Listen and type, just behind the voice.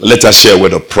Let us share a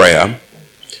word of prayer.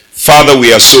 Father,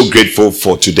 we are so grateful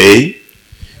for today.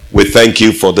 We thank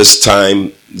you for this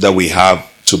time that we have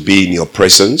to be in your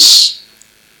presence.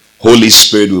 Holy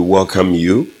Spirit, we welcome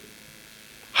you.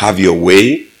 Have your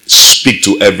way. Speak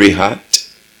to every heart.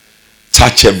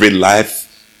 Touch every life.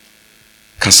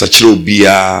 Kasachiro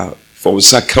ubia.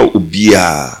 Fawsaka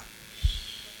ubia.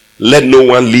 Let no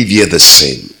one leave here the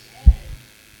same.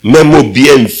 Memo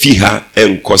bien fiha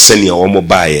en kosenia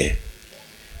omobaye.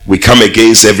 We come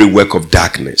against every work of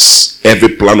darkness, every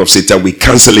plan of Satan. We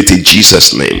cancel it in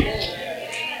Jesus' name.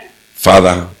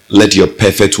 Father, let your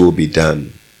perfect will be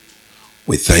done.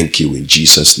 We thank you in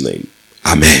Jesus' name.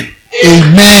 Amen.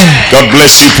 Amen. God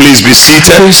bless you. Please be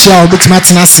seated.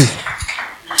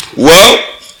 Well,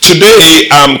 today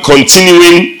I'm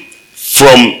continuing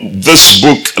from this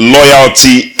book,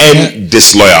 Loyalty and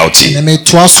Disloyalty.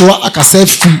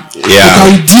 Yeah.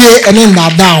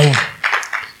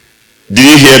 Did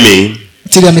you hear me?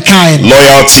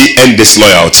 Loyalty and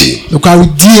disloyalty.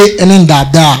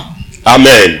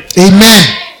 Amen. Amen.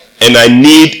 And I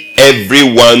need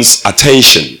everyone's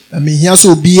attention. I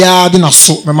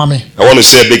want to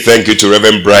say a big thank you to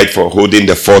Reverend Bright for holding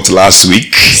the fort last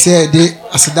week. It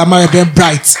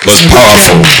was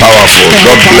powerful.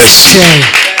 God bless you.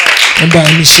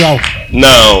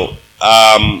 Now,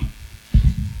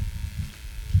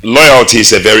 loyalty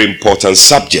is a very important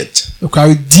subject.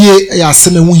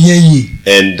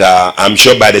 And I'm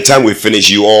sure by the time we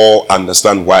finish, you all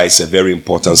understand why it's a very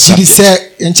important subject.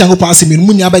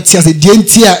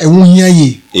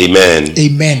 Amen.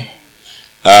 Amen.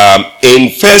 In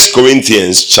 1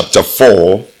 Corinthians chapter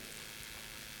 4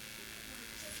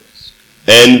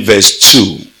 and verse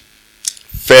 2.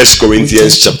 1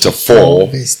 Corinthians chapter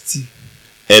 4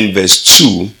 and verse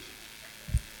 2.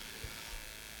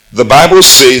 The Bible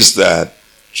says that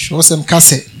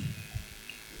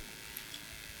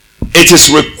it is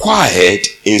required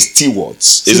in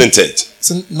stewards, isn't it?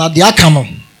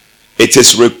 It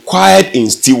is required in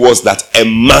stewards that a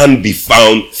man be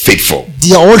found faithful.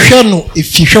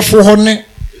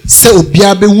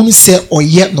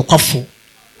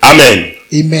 Amen.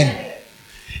 Amen.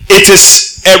 It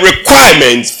is a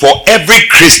requirement for every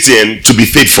Christian to be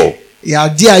faithful.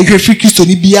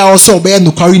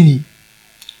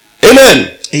 Amen.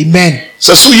 Amen.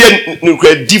 So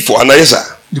you for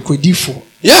analysis.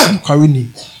 Yeah.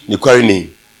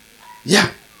 Yeah.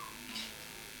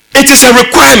 It is a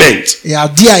requirement.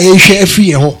 If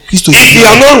you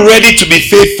are not ready to be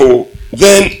faithful,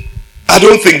 then I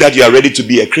don't think that you are ready to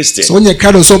be a Christian. To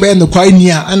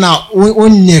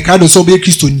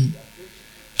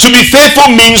be faithful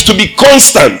means to be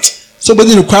constant.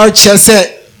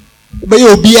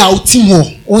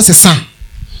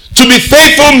 To be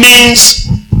faithful means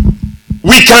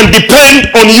we can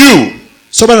depend on you.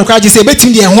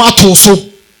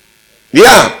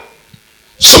 Yeah.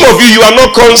 Some of you are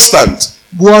not constant.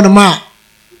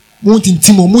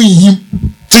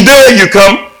 Today you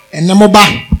come,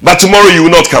 but tomorrow you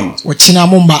will not come.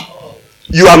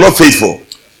 You are not faithful.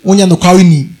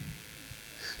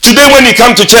 Today when you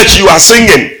come to church, you are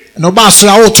singing.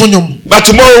 But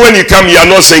tomorrow when you come, you are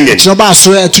not singing. You are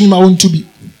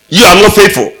not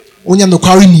faithful.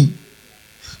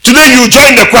 Today you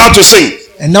join the choir to sing.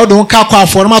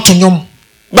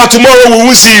 But tomorrow we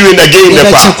will see you in the game.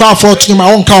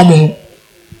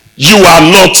 You are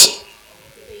not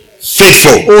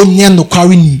faithful.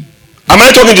 Am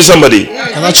I talking to somebody?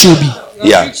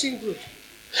 Yeah.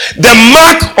 The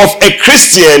mark of a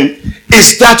Christian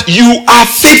is that you are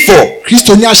faithful.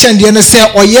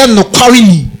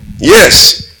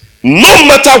 Yes. No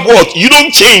matter what, you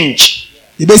don't change.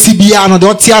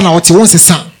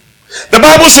 The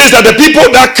Bible says that the people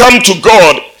that come to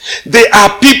God, they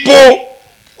are people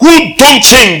who don't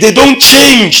change. They don't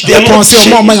change. They are not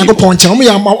changing.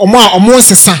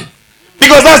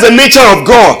 Because that's the nature of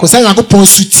God.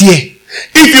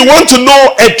 If you want to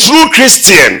know a true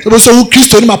Christian,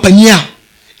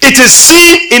 it is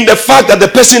seen in the fact that the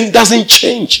person doesn't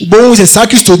change.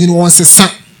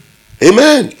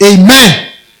 Amen. Amen.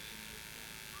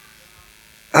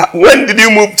 When did you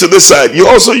move to this side? You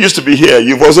also used to be here.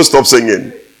 You've also stopped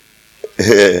singing.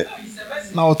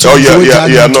 Oh, you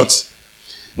are not.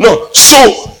 No,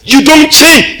 so you don't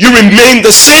change. You remain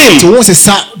the same.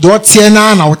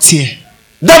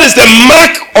 That is the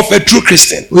mark of a true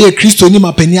Christian. And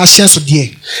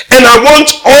I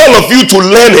want all of you to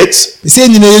learn it,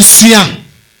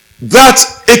 that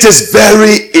it is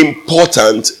very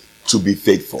important to be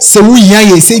faithful.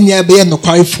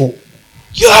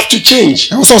 You have to change.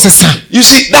 You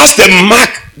see, that's the mark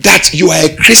that you are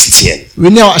a Christian.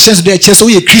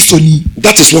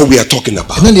 That is what we are talking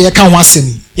about.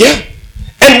 Yeah.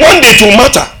 And one day it will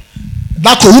matter.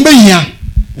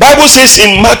 Bible says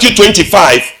in Matthew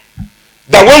 25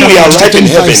 that when we arrive in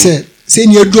heaven,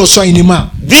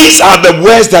 these are the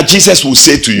words that Jesus will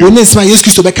say to you.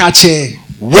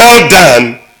 Well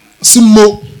done,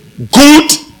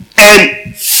 good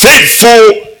and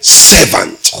faithful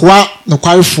servant.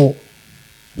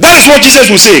 That is what Jesus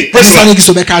will say.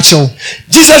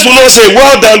 Jesus will not say,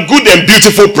 well done, good and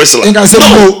beautiful Priscilla.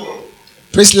 No.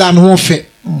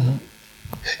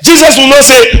 Jesus will not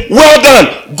say, well done,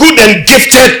 good and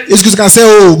gifted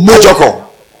Ajoko.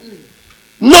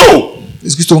 No.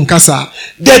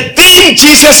 The thing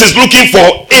Jesus is looking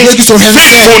for is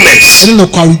faithfulness.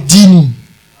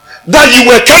 That you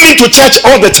were coming to church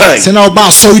all the time.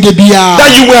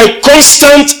 That you were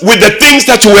constant with the things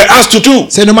that you were asked to do.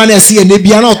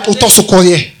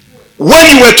 When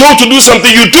you were told to do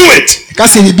something, you do it.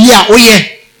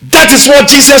 That is what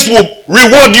Jesus will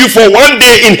reward you for one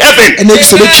day in heaven. And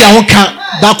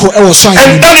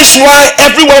that is why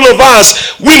every one of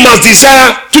us, we must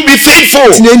desire to be faithful.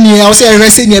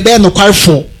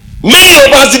 Many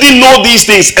of us didn't know these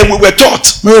things and we were taught.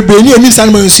 So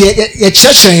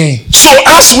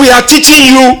as we are teaching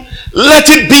you, let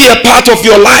it be a part of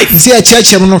your life.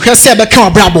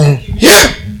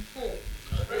 Yeah.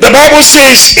 The Bible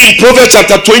says in Proverbs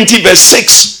chapter 20 verse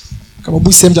 6.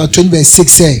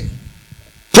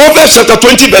 Proverbs chapter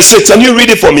 20 verse 6. Can you read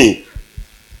it for me?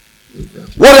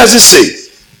 What does it say?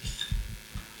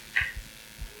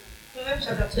 Proverbs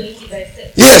chapter 20 verse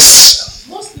 6. Yes.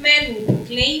 Most men will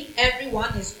proclaim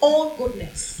everyone his own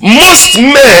goodness. Most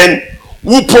men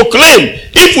will proclaim.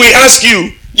 If we ask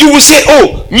you, you will say,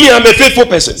 oh, me, I'm a faithful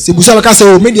person.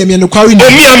 Oh, me, I'm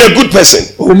a good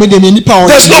person.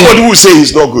 There's nobody who will say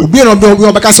he's not good. But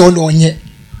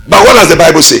what does the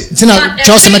Bible say?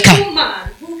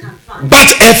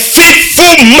 But a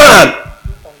faithful man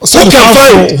who can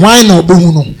find.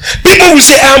 People will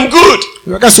say, I'm good.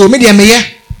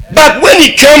 But when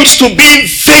it comes to being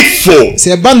faithful,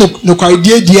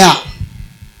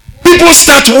 people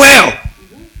start well.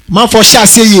 But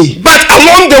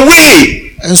along the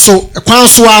way,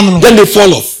 then they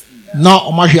fall off.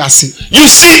 You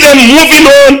see them moving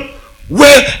on,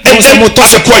 well, and then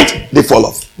at a point, they fall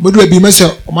off. And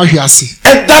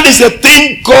that is the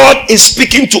thing God is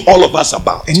speaking to all of us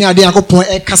about. It's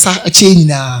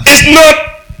not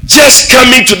just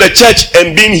coming to the church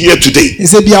and being here today.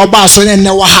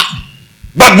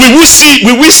 But we will see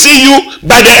you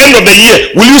by the end of the year.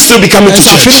 Will you still be coming to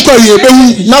church?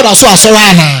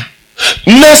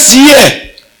 Next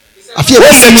year,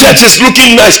 when the church is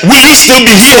looking nice, will you still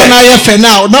be here?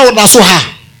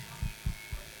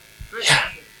 Yeah.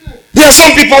 There are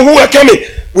some people who are coming.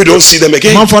 We don't see them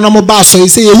again.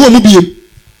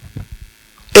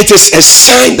 It is a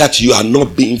sign that you are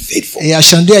not being faithful. So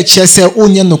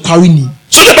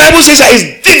the Bible says that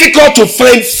it's difficult to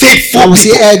find faithful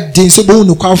people.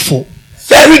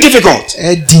 Very difficult.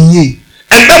 And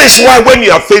that is why when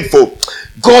you are faithful,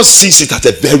 God sees it as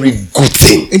a very good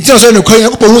thing. Oh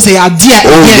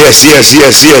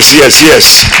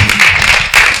yes.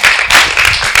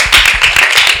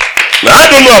 Now I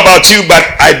don't know about you, but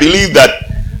I believe that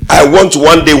I want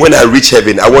one day when I reach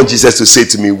heaven, I want Jesus to say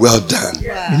to me, well done.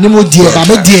 How many want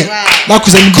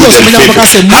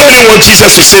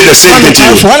Jesus to say the same thing to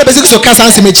you?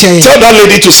 Tell that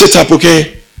lady to sit up,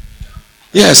 okay?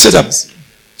 Yeah, sit up.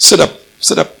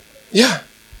 Yeah.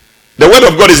 The word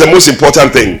of God is the most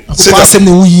important thing. Sit up. Is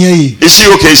she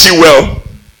okay? Is she well?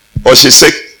 Or she's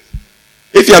sick?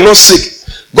 If you are not sick,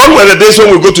 gone were the days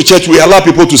when we go to church, we allow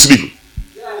people to sleep.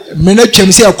 No,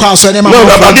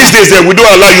 but these days we don't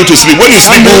allow you to sleep. When you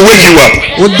sleep, we'll wake you up.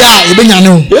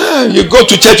 Yeah, you go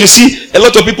to church, you see a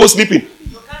lot of people sleeping.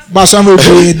 One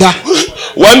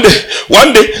day,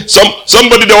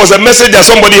 somebody, there was a message that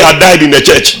somebody had died in the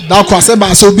church. When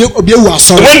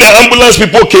the ambulance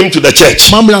people came to the church,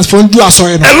 a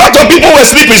lot of people were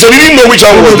sleeping, so we didn't know which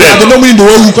one was there. So when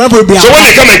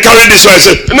they come and carry this one, I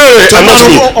said, no, I'm not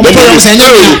me.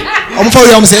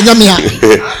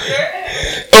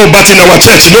 Oh, but in our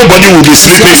church, nobody will be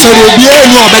sleeping.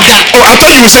 Oh, I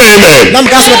thought you would say amen.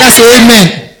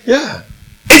 Yeah.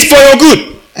 It's for your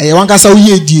good. It's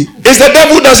the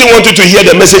devil who doesn't want you to hear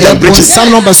the message I'm preaching. So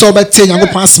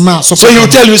he will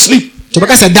tell you sleep.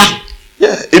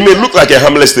 Yeah, it may look like a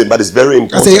harmless thing, but it's very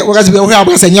important. Are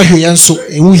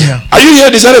you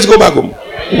here? Decided to go back home?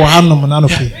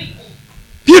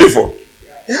 Beautiful.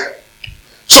 Yeah.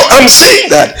 So I'm saying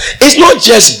that it's not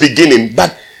just beginning,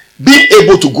 but being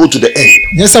able to go to the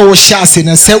end.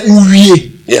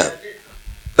 Yeah.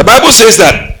 The Bible says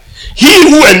that he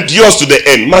who endures to the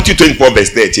end, Matthew 24 verse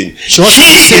 13,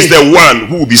 he is the one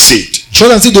who will be saved.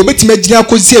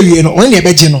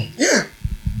 Yeah.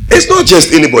 It's not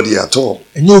just anybody at all.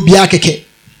 And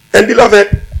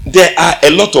beloved, there are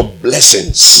a lot of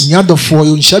blessings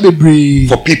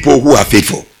for people who are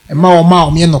faithful. How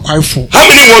many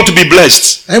want to be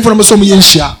blessed?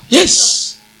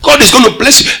 Yes. God is going to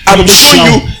bless you. I'm showing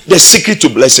you the secret to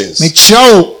blessings.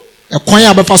 I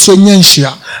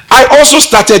also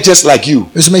started just like you.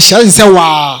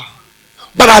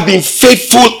 But I've been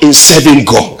faithful in serving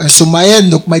God.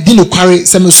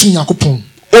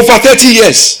 Over 30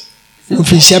 years. I've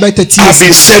been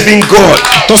serving God.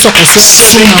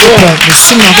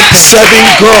 Serving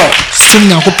God.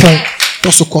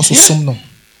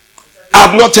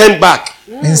 I've not turned back.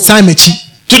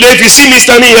 Today, if you see me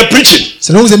standing here preaching,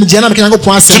 today,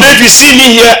 if you see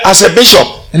me here as a bishop,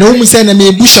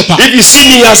 if you see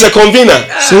me as a convener,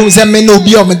 it's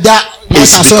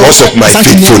because of my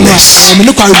faithfulness. My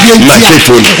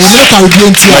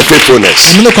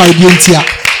faithfulness.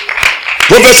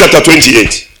 Proverbs chapter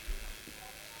 28,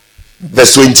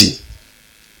 verse 20.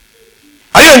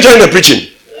 Are you enjoying the preaching?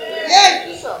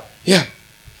 Yeah.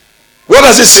 What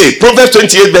does it say? Proverbs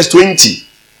 28, verse 20.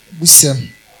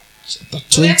 Chapter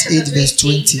 28, verse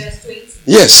 20.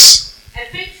 Yes.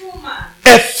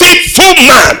 A faithful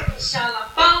man shall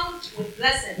abound with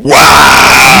blessings.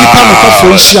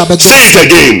 Wow. Say it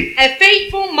again. A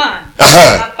faithful man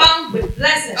shall abound with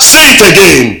blessings. Say it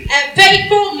again. A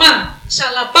faithful man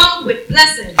shall abound with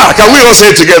blessings. Can we all say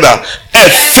it together? A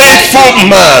faithful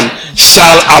man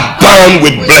shall abound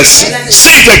with blessings.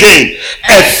 Say it again.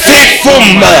 A faithful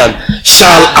man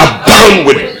shall abound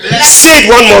with blessings. Say it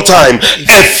one more time.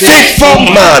 A faithful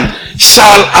man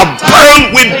shall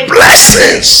abound with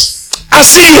blessings. I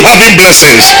see you having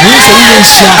blessings.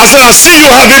 I said, I see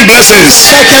you having blessings.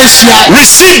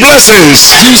 Receive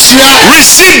blessings.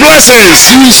 Receive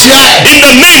blessings. In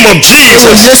the name of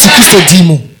Jesus.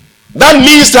 That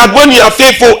means that when you are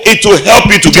faithful, it will help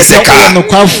you to get a car. When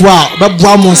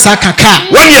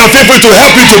you are faithful, it will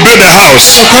help you to build a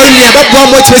house. When you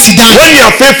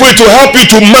are faithful, it will help you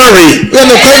to marry.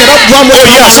 Oh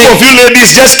yeah, some of you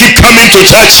ladies just keep coming to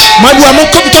church.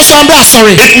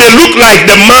 It may look like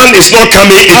the man is not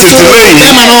coming, it is delaying.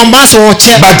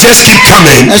 But just keep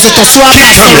coming.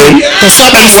 Keep coming.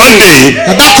 And one day,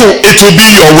 it will be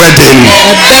your wedding.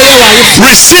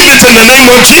 Receive it in the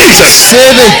name of Jesus.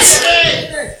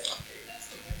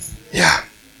 Yeah.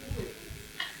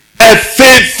 A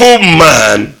faithful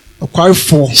man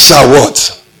shall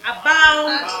what?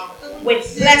 Abound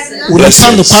with blessings.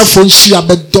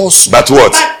 But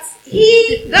what? But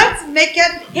he that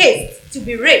maketh haste to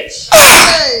be rich.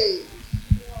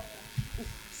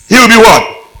 He will be what?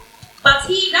 But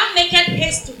he that maketh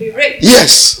haste to be rich.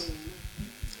 Yes.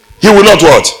 He will not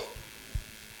what?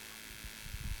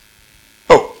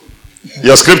 Oh,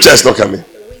 your scripture is not coming.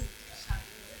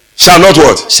 Shall not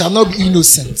what? Shall not be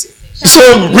innocent.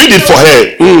 So read it for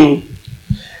her.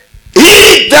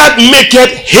 He that maketh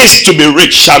haste to be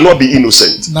rich shall not be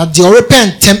innocent. Na the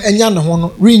repentem enya ne ho no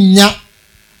rinya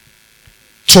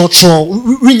trotro.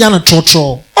 Onya no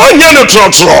trotro.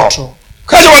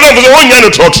 Kaje wana be onya no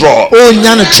trotro.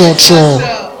 Onya no trotro.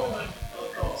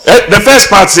 The first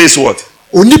part says what?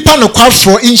 Onipa no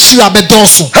kwafo inhira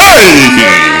bedoso. Hey!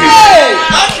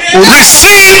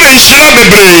 Receive inhira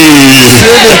bebre.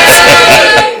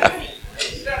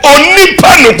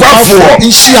 Onipa no kwafo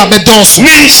inhira bedoso. Ni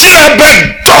inhira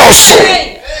bedoso.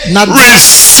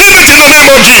 Receive it in the name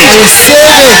of Jesus.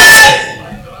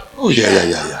 Oh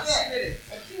yeah.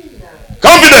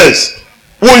 Confidence.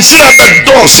 Inhira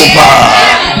bedoso pa.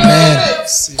 Amen.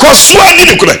 Koswadi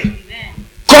nukure.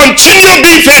 Continue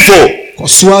being faithful.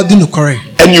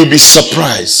 And you'll be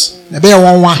surprised.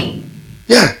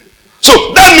 Yeah.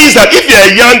 So that means that if you're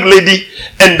a young lady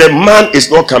and the man is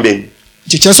not coming,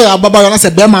 don't be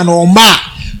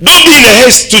in a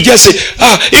haste to just say,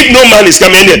 if no man is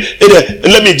coming here,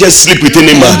 let me just sleep with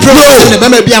any man. No.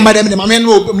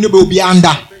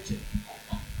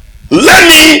 Let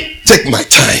me take my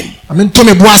time.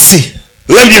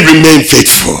 Let me remain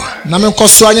faithful. Let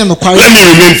me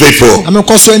remain faithful. And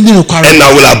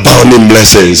I will abound in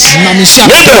blessings.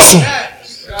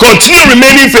 Continue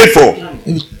remaining faithful.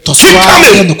 Keep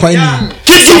coming.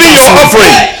 Keep giving your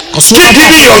offering. Keep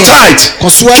giving your tithe.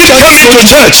 Keep coming to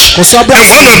church. And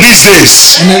one of these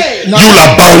days, you will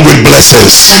abound with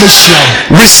blessings.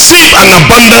 Receive an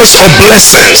abundance of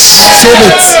blessings.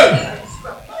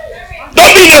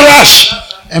 Don't be in a rush.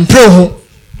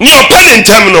 Your pen in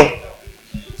terminal.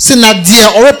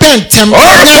 Sinadia or repentem.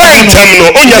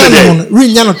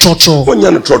 Onya no trotro.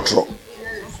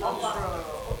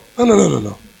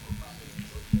 No.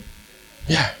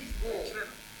 Yeah.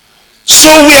 So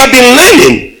we have been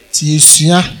learning.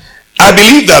 I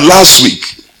believe that last week.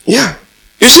 Yeah.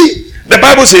 You see, the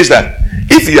Bible says that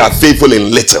if you are faithful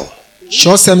in little,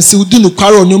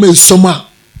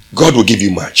 God will give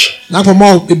you much.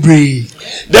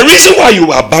 The reason why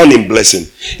you are bound in blessing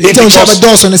is because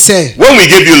when we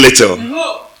gave you little,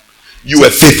 you were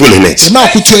faithful in it.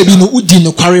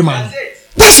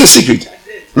 That's the secret.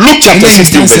 Luke chapter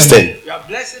 16 verse 10.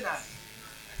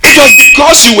 It was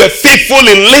because you were faithful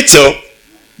in little,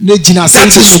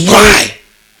 that is why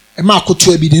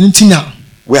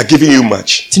we are giving you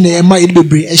much. Some of you,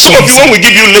 when we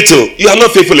give you little, you are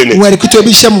not faithful in it.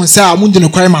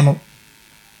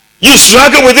 You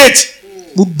struggle with it.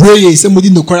 So we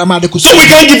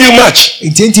can't give you much.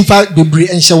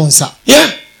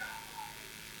 Yeah.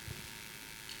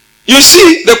 You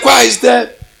see, the choir is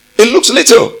there. It looks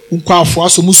little.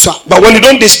 But when you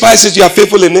don't despise it, you are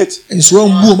faithful in it. God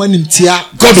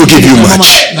will give you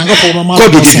much.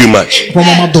 God will give you much.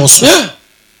 Yeah.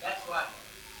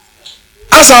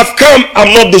 As I've come,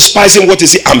 I'm not despising what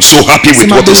is it. I'm so happy with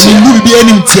what is it.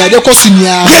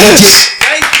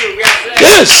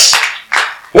 Yes.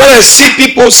 When I see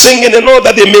people singing and all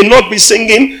that, they may not be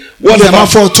singing whatever.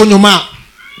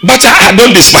 But I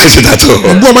don't despise it at all.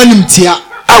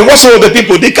 And watch some of the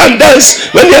people, they can dance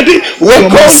when they are doing work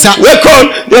on,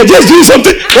 they are just doing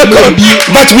something, work on.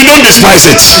 But we don't despise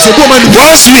it.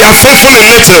 Once we are faithful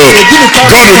in little,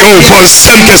 God will go for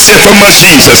Jesus.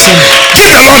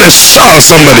 Give the Lord a shout,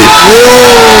 somebody.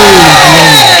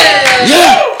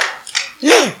 Yeah.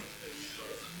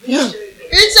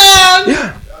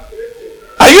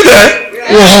 Are you there?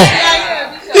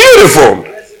 Beautiful.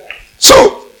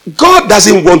 So God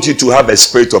doesn't want you to have a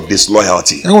spirit of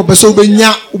disloyalty. No.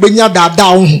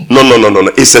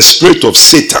 It's a spirit of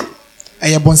Satan.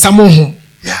 Yeah.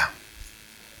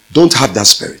 Don't have that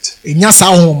spirit.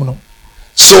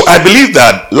 So I believe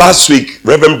that last week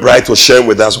Reverend Bright was sharing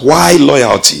with us why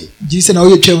loyalty. And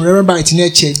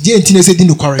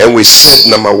we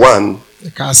said number one,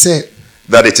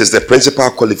 that it is the principal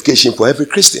qualification for every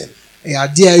Christian. Yeah.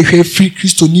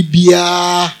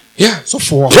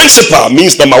 Principal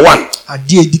means number one.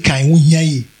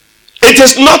 It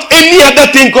is not any other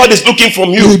thing God is looking from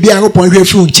you.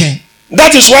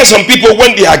 That is why some people,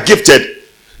 when they are gifted,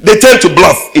 they tend to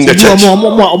bluff in the church.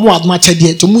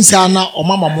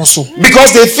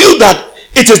 Because they feel that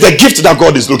it is the gift that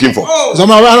God is looking for.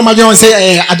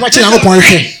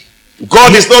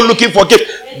 God is not looking for gift.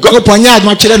 If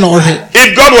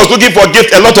God was looking for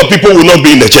gift, a lot of people will not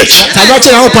be in the church.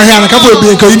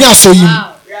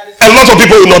 A lot of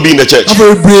people will not be in the church.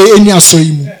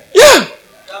 Yeah.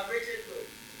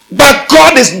 But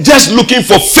God is just looking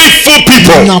for faithful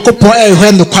people.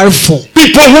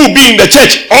 People who will be in the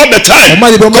church all the time.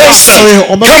 Constant, coming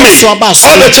all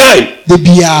the time.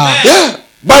 Yeah.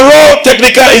 Barrow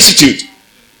Technical Institute.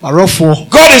 God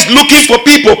is looking for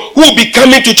people who will be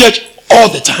coming to church all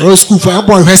the time. And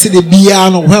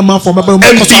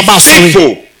be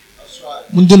faithful.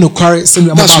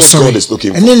 That's what God is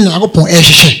looking for.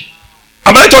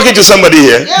 Am I talking to somebody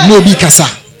here?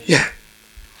 Yeah.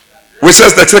 We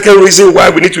says the second reason why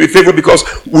we need to be faithful because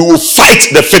we will fight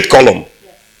the fifth column.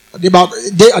 Because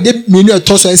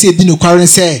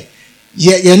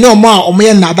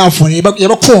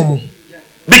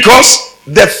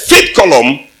the fifth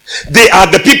column, they are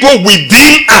the people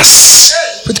within us.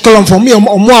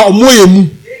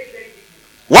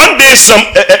 One day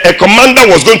a commander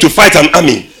was going to fight an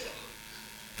army.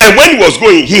 And when he was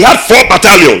going, he had 4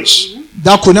 battalions.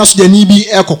 And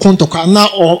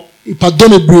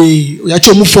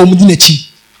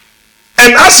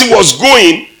as he was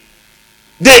going,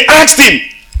 they asked him,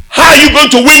 how are you going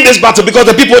to win this battle? Because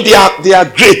the people, they are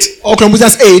great. And he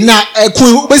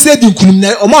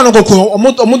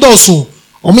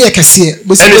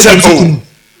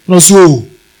said, oh,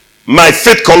 my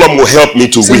fifth column will help me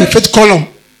to win.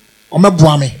 He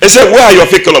said, where are your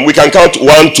fifth column? We can count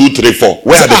 1, 2, 3, 4.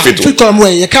 Where are the fifth column?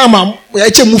 He said,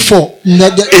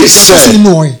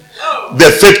 the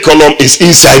fifth column is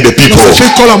inside the people.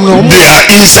 They are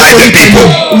inside the people.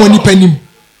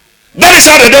 That is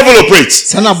how the devil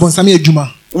operates.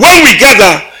 When we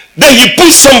gather, then he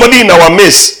puts somebody in our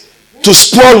midst to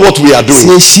spoil what we are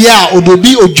doing. So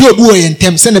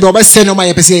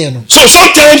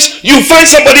sometimes you find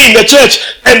somebody in the church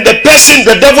and the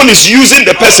devil is using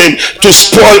the person to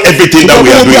spoil everything that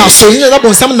we are doing. So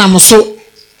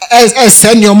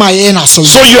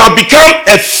you have become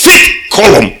a fifth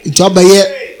column.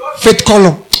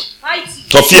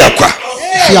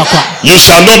 You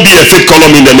shall not be a fifth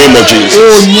column in the name of Jesus.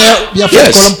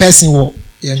 Yes.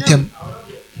 Yentem.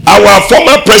 Our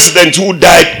former president who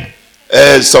died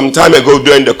some time ago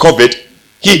during the COVID,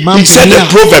 he said a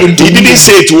proverb. He didn't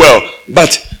say it well,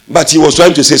 but he was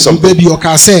trying to say something. Baby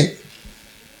okase.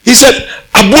 He said,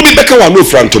 "Abobi bekawa no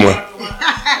frantuma."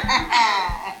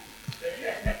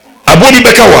 Abobi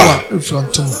bekawa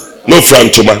no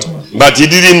frantuma. But he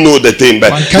didn't know the thing.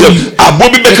 But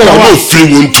Abobi bekawa no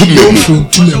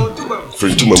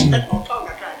frantuma.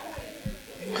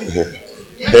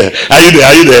 Are you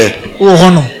there? Oh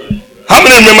no. How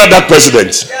many remember that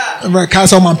president?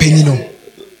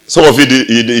 Some of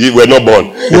you were not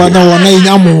born.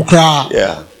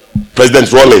 Yeah.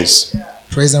 President Rawlings.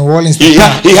 He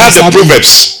has the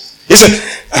proverbs. He said,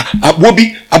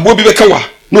 Abobi bekawa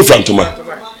no frantuma.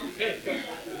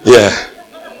 Yeah.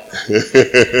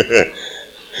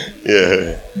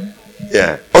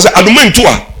 Yeah. Also,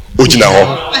 Adumentua ojina ho.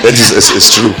 That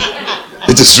is true.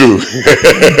 It is true.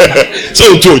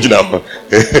 So ojina ho.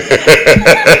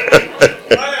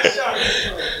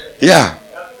 Yeah.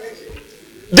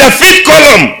 The fifth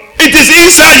column, it is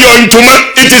inside your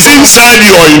intuma. It is inside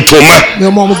your intuma.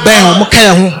 The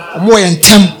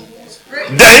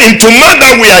intuma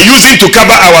that we are using to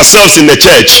cover ourselves in the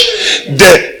church,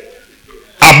 the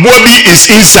abobi is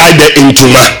inside the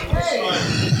intuma.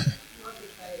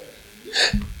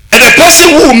 And the person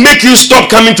who will make you stop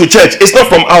coming to church is not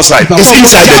from outside, it's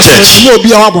inside the church.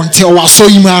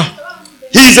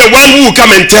 He is the one who will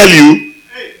come and tell you,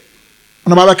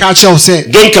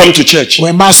 don't come to church. He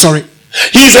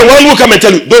is the one who will come and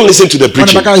tell you, don't listen to the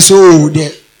preaching. He's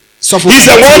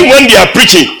the one when they are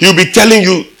preaching, he'll be telling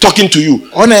you, talking to you.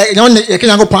 Yeah.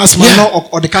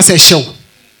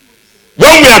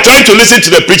 When we are trying to listen to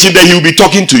the preaching, then he will be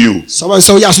talking to you.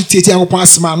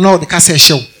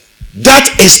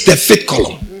 That is the fifth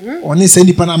column.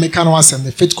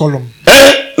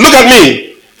 Look at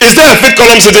me. Is there a fifth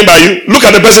column sitting by you? Look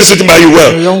at the person sitting by you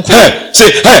well. Hey,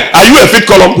 say, hey, are you a fifth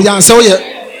column?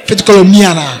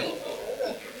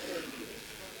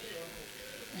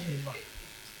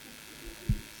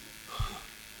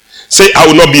 Say, I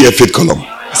will not be a fifth column.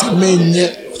 I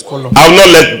will not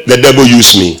let the devil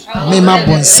use me.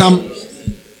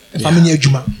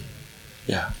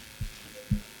 Yeah.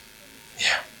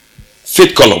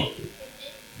 Fifth column.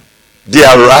 They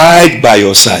are right by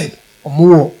your side.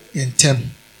 And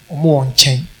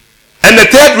the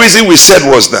third reason we said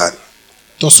was that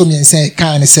so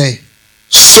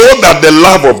that the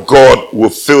love of God will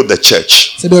fill the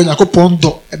church.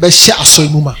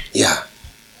 Yeah.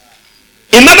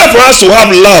 In order for us to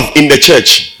have love in the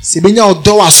church,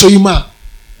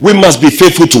 we must be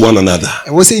faithful to one another.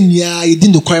 When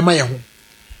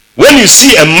you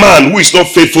see a man who is not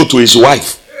faithful to his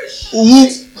wife, you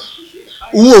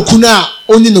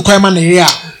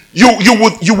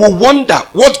will wonder,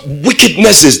 what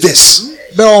wickedness is this?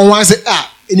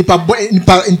 When he comes,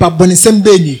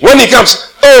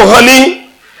 oh honey,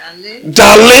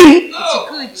 darling,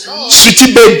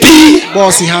 sweetie baby,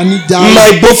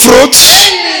 my bofrot.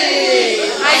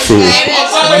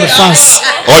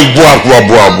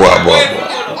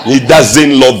 He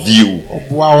doesn't love you.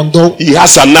 He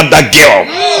has another girl.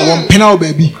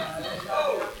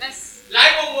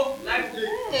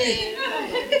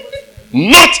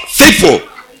 Not faithful.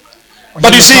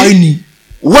 But you see,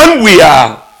 when we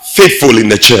are faithful in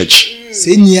the church,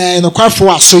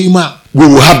 we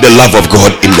will have the love of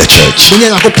God in the church. The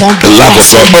love of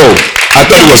God. Oh, I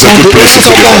thought it was a good place to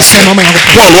put it.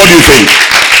 Paul, what do you think?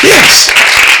 Yes.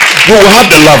 We will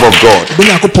have the love of God.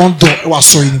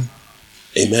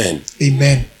 Amen.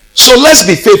 Amen. So let's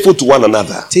be faithful to one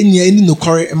another.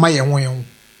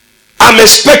 I'm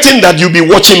expecting that you'll be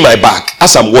watching my back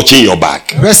as I'm watching your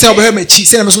back. It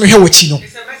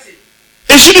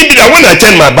shouldn't be that when I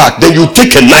turn my back, then you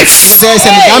take a knife.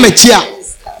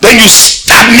 Then you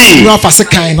stab me.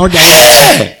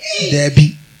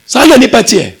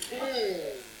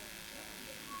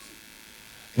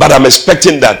 But I'm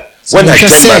expecting that when I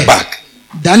turn my back,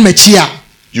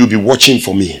 you'll be watching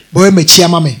for me.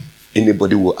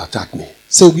 Anybody will attack me.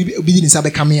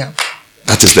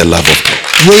 That is the love of God.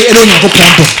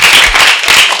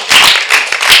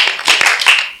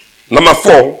 Number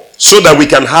 4, so that we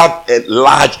can have a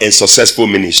large and successful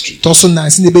ministry. Yeah.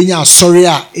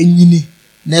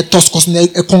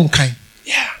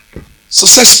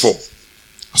 Successful.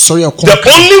 The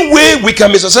only way we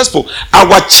can be successful,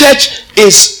 our church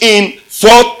is in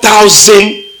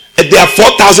 4,000. There are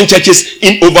 4,000 churches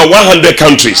in over 100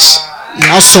 countries.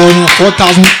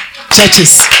 4,000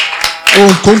 churches.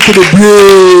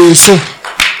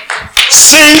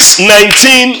 Since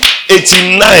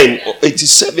 1989 or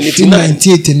 87,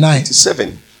 1989.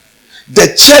 the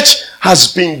church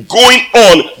has been going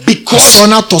on because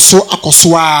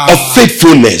of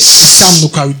faithfulness.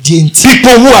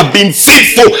 People who have been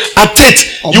faithful at it.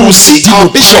 You will see our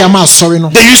bishop.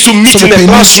 They used to meet in a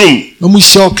classroom.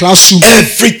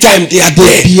 Every time they are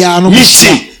there,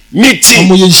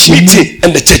 meeting,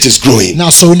 and the church is growing.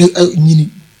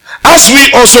 As we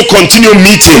also continue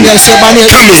meeting, coming,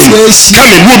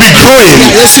 we'll be growing.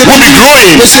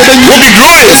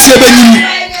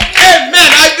 Amen.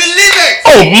 I believe it.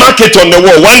 Oh, mark it on the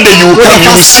wall. One day you will come,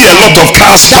 you will see a lot of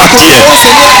cars parked here.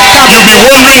 You'll be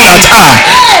wondering that,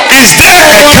 is there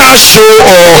a car show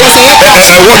or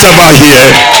what about here?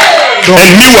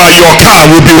 And meanwhile, your car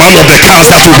will be one of the cars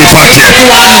that will be parked here.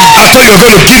 After you're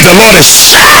going to give the Lord a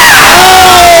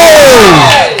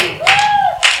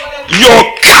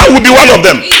your car will be one of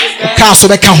them.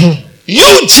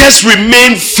 You just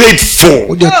remain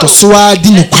faithful.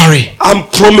 I'm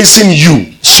promising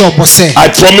you. I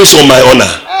promise on my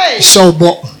honor.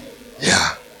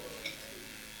 Yeah.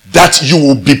 That you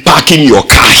will be parking your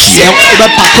car here.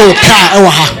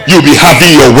 You'll be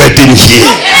having your wedding here.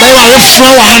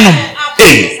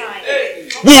 Hey.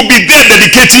 We'll be there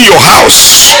dedicating your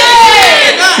house.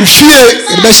 You will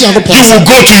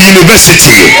go to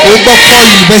university.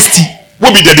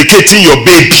 We'll be dedicating your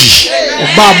baby.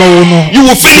 You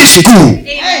will finish school.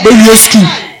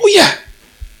 Oh yeah.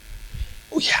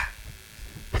 Oh yeah.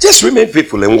 Just remain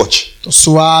faithful and watch.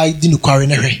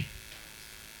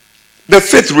 The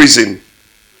fifth reason,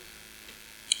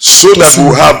 so that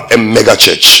we'll have a mega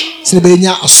church.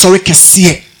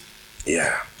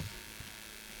 Yeah.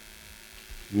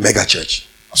 Mega church.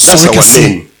 That's our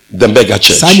name. The mega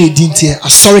church.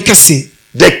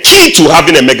 The key to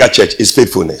having a mega church is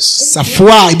faithfulness.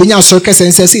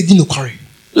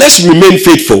 Let's remain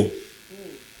faithful.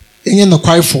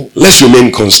 Let's remain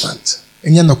constant.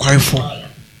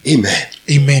 Amen.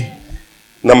 Amen.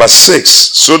 Number 6,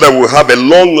 so that we'll have a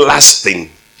long lasting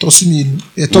ministry.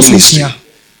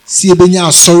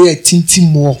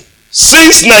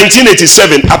 Since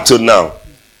 1987 up to now,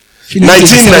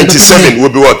 1997 will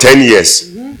be what, 10 years.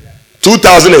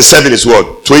 2007 is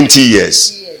what, 20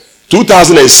 years.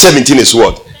 2017 is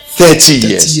what, 30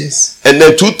 years. And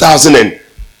then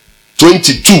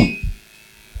 2022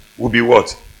 will be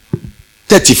what,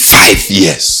 35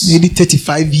 years. Maybe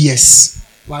 35 years.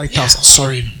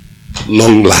 Sorry.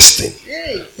 Long lasting.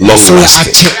 Long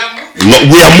lasting.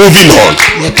 We are moving on.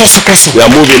 We are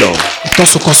moving on.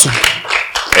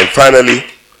 And finally,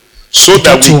 so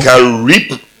that we can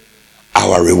reap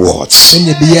our rewards.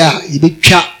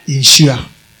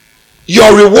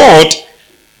 Your reward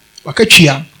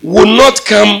will not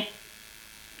come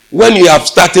when you have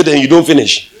started and you don't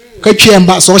finish.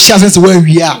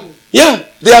 Yeah,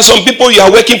 there are some people, you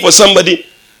are working for somebody.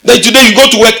 Then today you go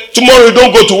to work, tomorrow you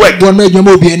don't go to work.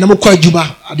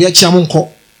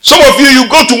 Some of you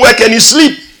go to work and you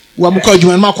sleep.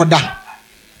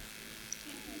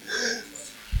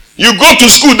 You go to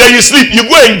school, then you sleep. You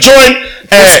go and join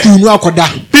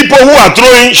people who are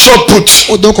throwing short puts.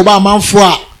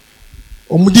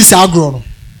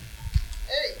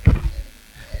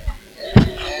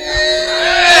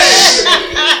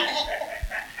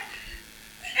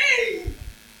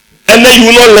 And then you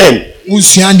will not learn.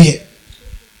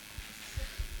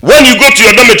 When you go to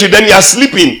your dormitory, then you are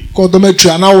sleeping. When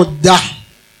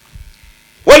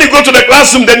you go to the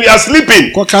classroom, then you are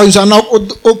sleeping. What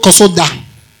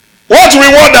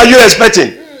reward are you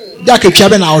expecting?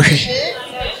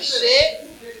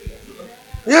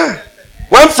 Yeah.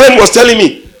 One friend was telling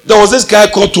me there was this guy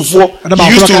called Tufo. He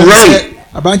used to run.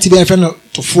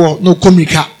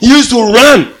 He used to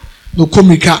run.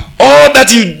 All that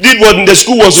he did was in the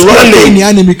school was running.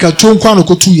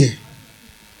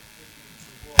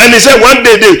 And he said one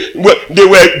day they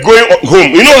were going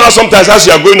home. You know how sometimes as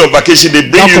you are going on vacation, they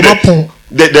bring you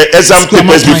the exam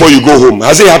papers before you go home.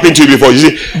 Has it happened to you before? You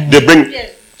see, they bring.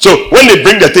 So when they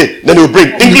bring the thing, then they will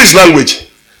bring English language,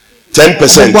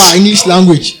 10%. English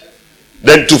language.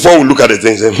 Then Tufo will look at the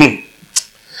thing and say,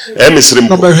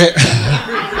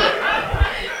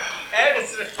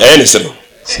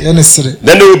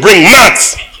 then they will bring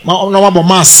maths.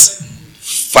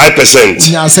 5%.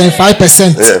 Yeah, saying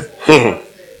 5%. Yeah.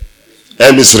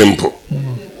 Then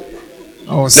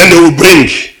they will bring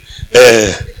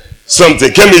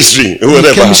something, chemistry,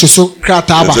 whatever. Chemistry, so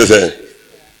 12%.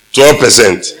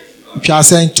 If you are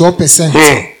saying 12%.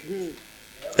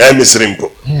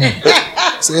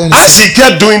 As he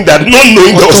kept doing that, not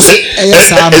knowing there was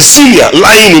a senior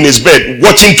lying in his bed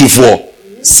watching Tufo.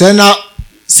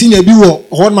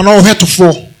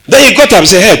 Then he got up and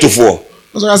said, hey, Tufo.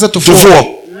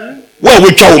 Well,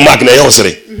 we try mark na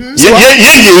yosere.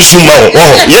 Ye suma oh,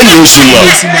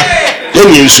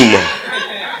 ye suma.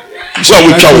 So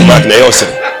we try mark na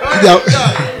yosere.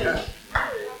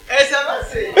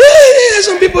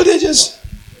 Some people they just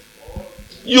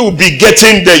you'll be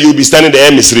getting there, you'll be standing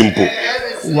there Misrimpo.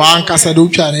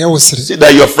 See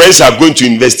that your friends are going to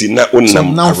invest in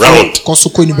around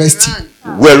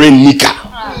wearing nika.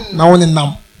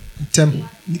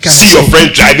 See your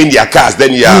friends driving their cars,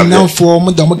 then you are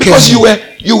because you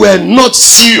were not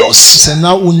serious.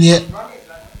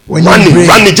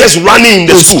 Running, just running in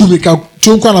the school.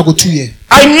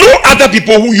 I know other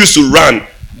people who used to run,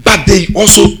 but they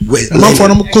also were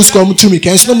learning.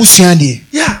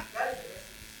 Yeah.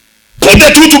 Put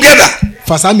the two together.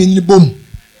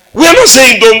 We are not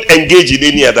saying don't engage in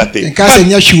any other thing. Put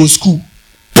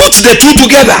the two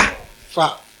together.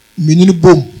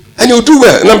 And you'll do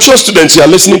well. And I'm sure students, you are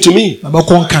listening to me. Are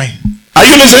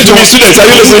you listening to me, students? Are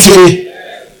you listening to me?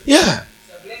 Yeah.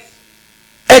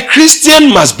 A Christian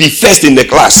must be first in the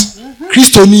class.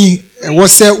 It's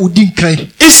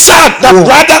sad that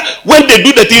rather when they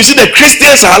do the thing, you see the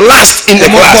Christians are last in the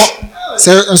class.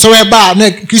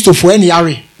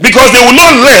 Because they will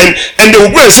not learn and they will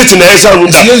go and sit in the exam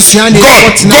room. God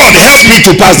help me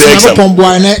to pass the exam.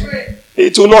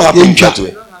 It will not happen that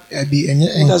way.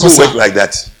 It doesn't work like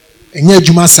that.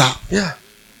 Yeah.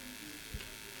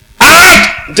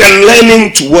 Add the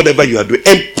learning to whatever you are doing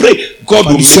and pray. God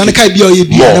will make it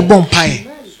more.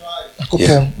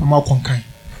 Yeah.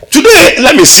 Today,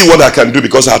 let me see what I can do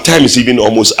because our time is even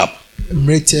almost up.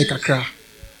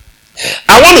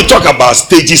 I want to talk about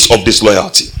stages of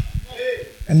disloyalty.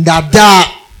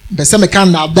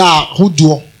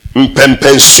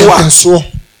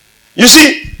 You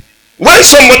see, when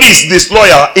somebody is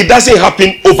disloyal, it doesn't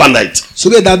happen overnight.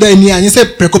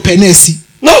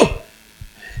 No.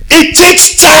 It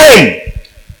takes time.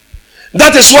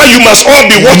 That is why you must all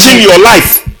be watching your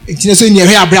life. Because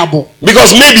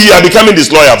maybe you are becoming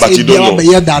disloyal, but you don't know.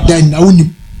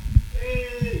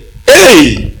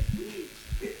 Hey.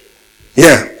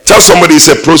 Yeah. Tell somebody it's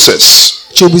a process.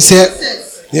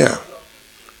 Yeah.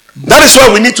 That is why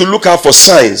we need to look out for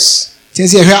signs.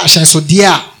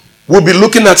 We'll be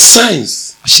looking at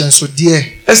signs.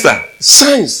 Esther,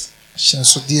 signs.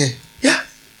 Yeah.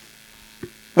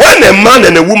 When a man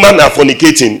and a woman are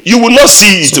fornicating, you will not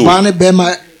see it.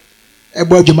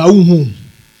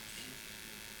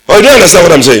 Oh, do you understand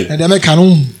what I'm saying? Are you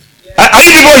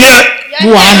people here?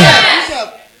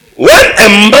 When a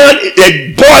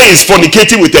boy is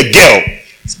fornicating with a girl,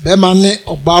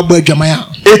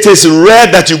 it is rare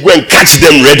that you go and catch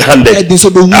them red-handed.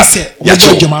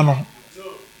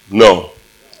 No.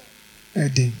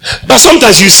 But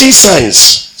sometimes you see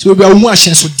signs. You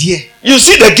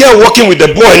see the girl walking with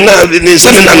the boy now.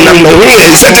 Certain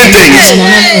things.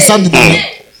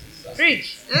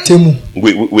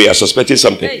 We are suspecting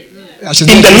something.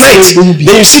 In the night, then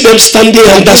you see them standing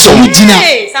under some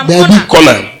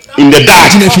corner in the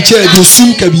dark.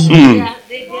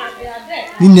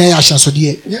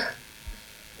 Yeah.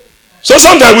 So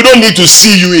sometimes we don't need to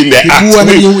see you in the act.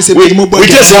 We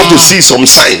just have to see some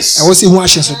signs.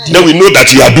 Then we know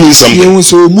that you are doing something.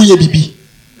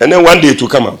 And then one day it will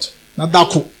come out.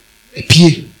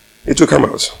 It will come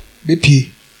out.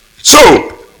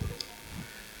 So,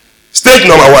 stage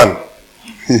number 1.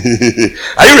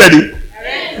 Are you ready?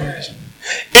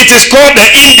 It is called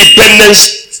the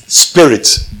independence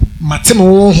spirit.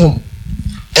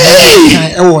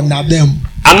 Hey!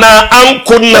 Ana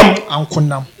ankunam.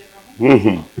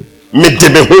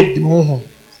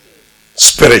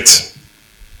 Spirit.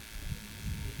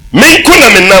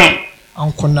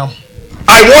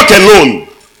 I walk alone.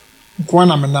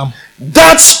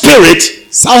 That spirit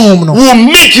will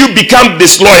make you become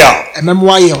disloyal.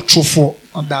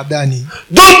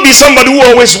 Don't be somebody who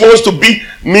always wants to be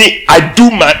me. I do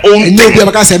my own thing.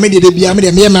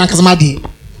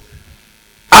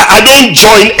 I don't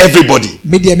join everybody.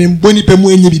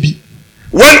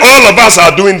 When all of us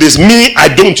are doing this, me, I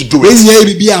don't do it.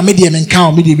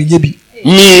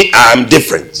 Me, I'm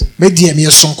different.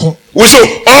 We saw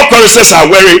all choristers are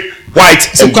wearing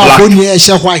white and black. And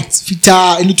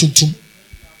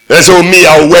so me,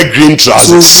 I'll wear green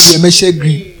trousers.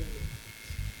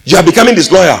 You are becoming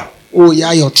disloyal.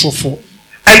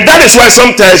 And that is why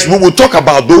sometimes we will talk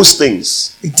about those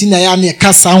things.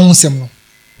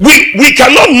 We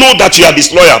cannot know that you are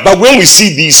disloyal, but when we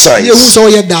see these signs, we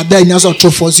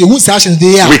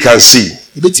can see.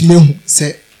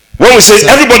 When we say,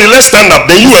 everybody, let's stand up,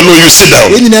 then you alone, you sit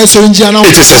down.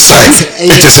 It is a sign.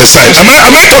 It is a sign. Am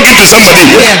I talking to somebody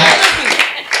here?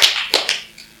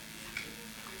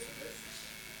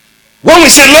 When we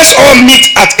say let's all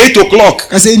meet at 8 o'clock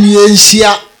Kase ni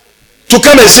enhia to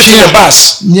come and sit in the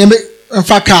bus, nyeme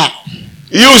mfa car.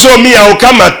 you so me, I will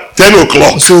come at 10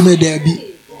 o'clock. So me there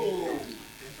be.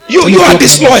 You are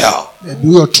disloyal.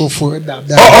 Do your truthful that.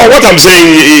 Or what I'm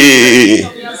saying,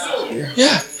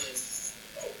 yeah.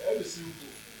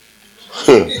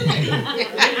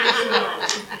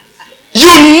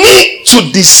 You need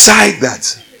to decide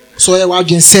that So what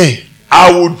you say?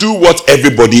 I will do what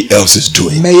everybody else is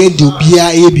doing. May do bia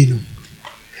ebinu.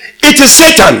 It is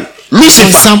Satan,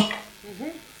 Lucifer, Some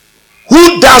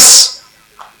who does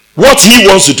what he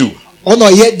wants to do. ono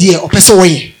ye die opese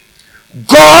woye.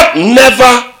 God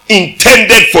never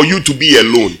intended for you to be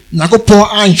alone. Nakopon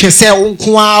anhwe se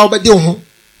wonko a obede ho.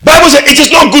 Bible says it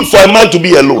is not good for a man to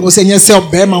be alone. Wo se nye se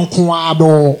be man ko a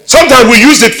do. Sometimes we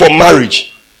use it for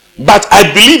marriage, but I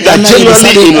believe that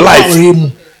generally in life,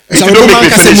 if you don't make me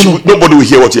finish, nobody will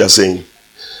hear what you are saying.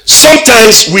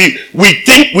 Sometimes we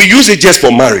think we use it just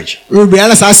for marriage, but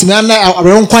it's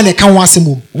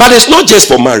not just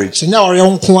for marriage. You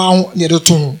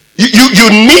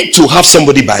need to have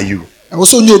somebody by you.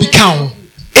 It's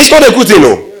not a good thing,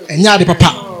 no.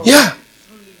 Yeah.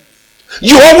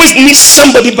 You always need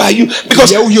somebody by you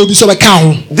because there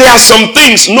are some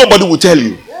things nobody will tell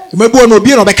you.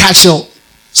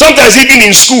 Sometimes even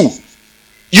in school,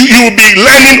 you will be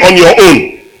learning on your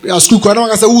own. Then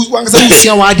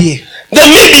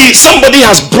maybe somebody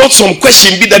has brought some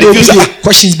question that if you say,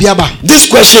 this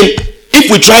question, if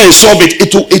we try and solve it,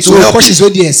 it will help. And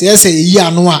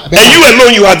you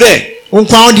alone, you are there.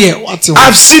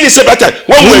 I've seen it several times.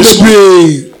 When we're in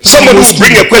school, somebody will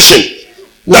bring a question.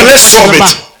 Now let's solve it.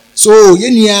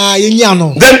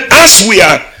 Then as we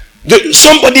are,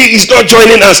 somebody is not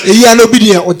joining us. So when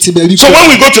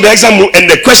we go to the exam room and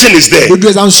the question is there, then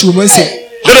the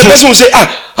person will say,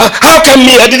 how come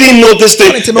me? I didn't know this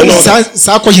thing. It's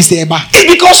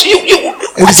because you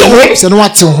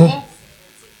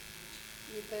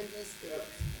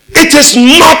it is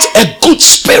not a good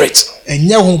spirit.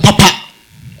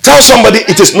 Tell somebody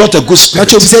it is not a good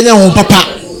spirit.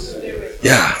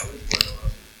 Yeah.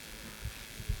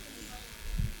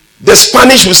 The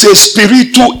Spanish will say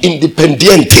espíritu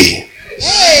independiente.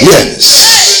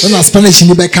 Yes. Yes.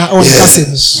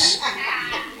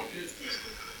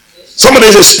 Somebody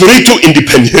is espíritu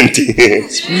independiente.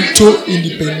 Espíritu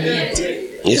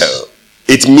independiente. Yeah.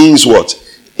 It means what?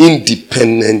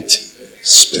 Independent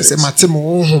spirit.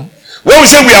 When we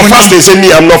say we are fasting, say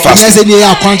me, I'm not fasting. When we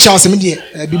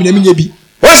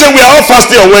say we are all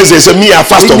fasting on Wednesday, say me, I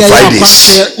fast on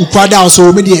Fridays.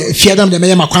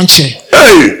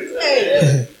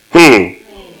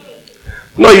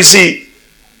 No, you see,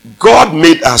 God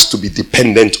made us to be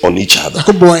dependent on each other.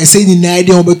 That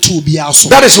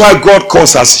is why God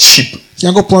calls us sheep.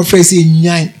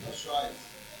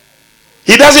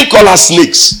 He doesn't call us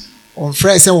snakes.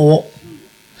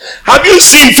 Have you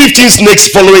seen 15 snakes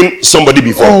following somebody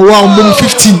before? Oh, wow,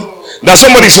 15. That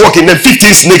somebody is walking, then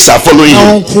 15 snakes are following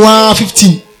him.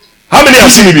 15. How many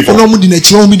have seen it before?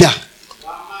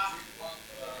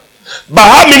 But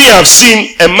how many have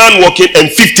seen a man walking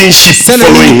and 15 sheep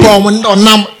following him?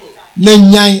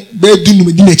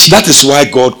 That is why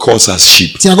God calls us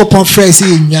sheep.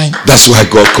 That's why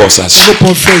God calls us sheep.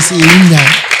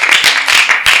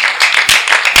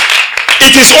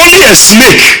 It is only a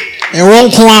snake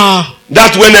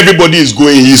that when everybody is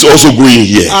going, he is also going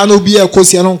here. Ask the next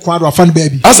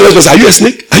person, are you a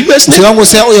snake? Are you a snake?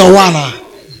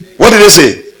 What did they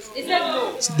say?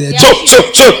 So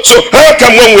how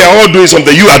come when we are all doing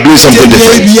something, you are doing something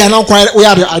different?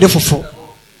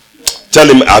 Tell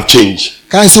him I've changed.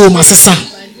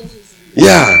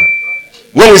 Yeah.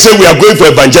 When we say we are going for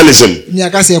evangelism,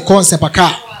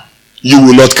 you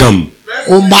will not come.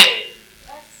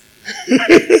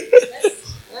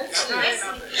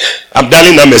 I'm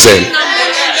dialing that message.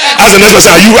 Ask the next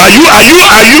person, are you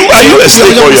a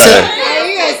snake or you are?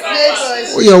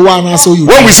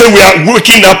 When we say we are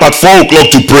waking up at 4 o'clock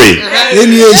to pray,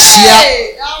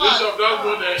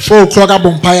 4 o'clock,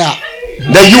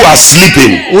 then you are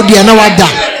sleeping.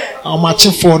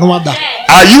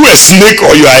 Are you a snake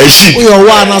or you are a sheep?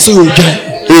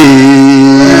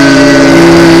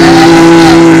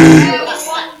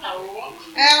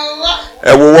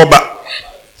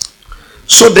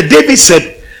 So the David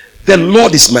said, the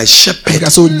Lord is my shepherd, I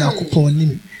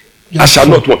shall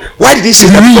not want. Why did he say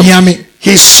that?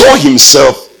 He saw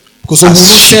himself as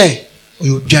sheep.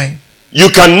 You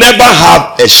can never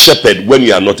have a shepherd when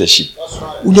you are not a sheep.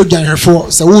 What did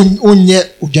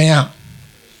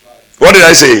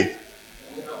I say?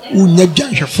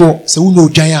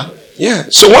 Yeah.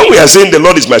 So when we are saying the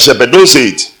Lord is my shepherd, don't say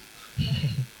it.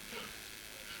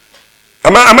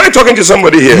 Am I talking to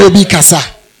somebody here? No be kasa.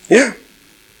 Yeah.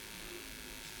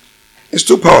 It's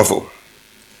too powerful.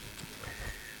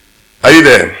 Are you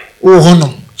there? Oh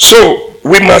hono. So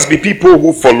we must be people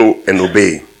who follow and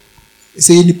obey.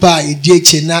 Say nipa e die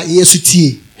che na Yesu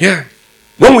tie. Yeah.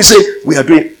 When we say we are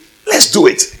doing, let's do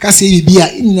it. Kasa e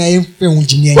bia ina e fe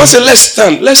hunjini. Once let's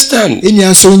stand. Let's stand.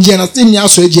 Enya so nje na enya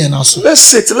so eje na so. Let's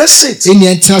sit. Let's sit.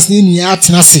 Enya ntas ni enya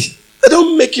atenase.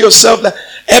 Don't make yourself that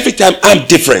every time I'm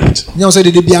different. Nya so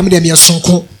de bia me de me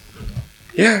sonko.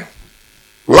 Yeah.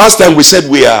 Last time we said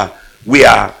we are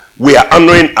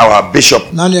honoring our bishop,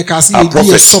 our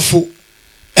prophet.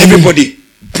 Everybody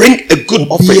bring a good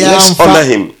offering. Let's honor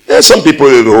him. There's some people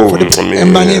who go.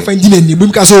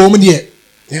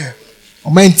 Yeah.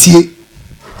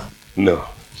 No,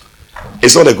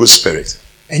 it's not a good spirit.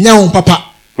 There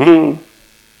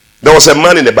was a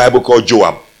man in the Bible called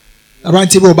Joab.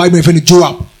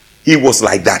 He was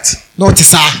like that.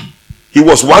 He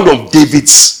was one of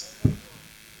David's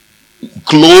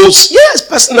close,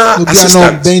 personal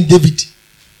assistant.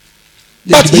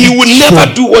 But he would never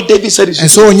do what David said he should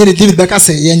do.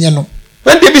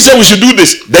 When David said we should do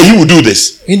this, then he would do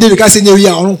this. It's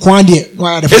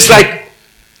like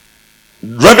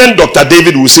Reverend Dr.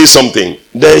 David will say something,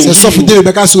 then he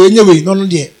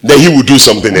will do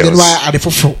something else.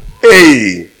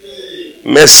 Hey,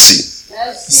 mercy.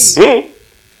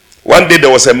 One day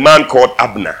there was a man called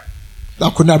Abner.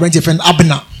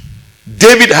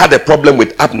 David had a problem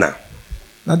with Abner.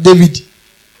 They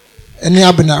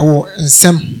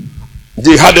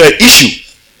had an issue.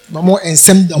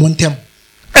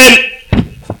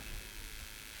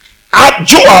 And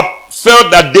Joab felt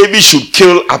that David should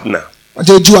kill Abner. But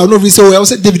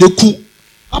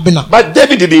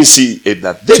David didn't see it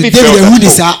that. David felt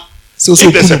that,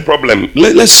 if there's a problem,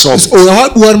 let's solve it.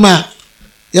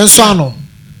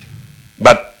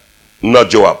 But not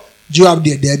Joab. So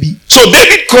David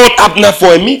called Abner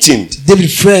for a meeting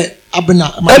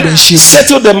and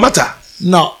settled the matter.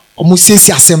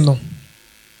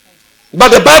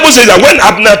 But the Bible says that when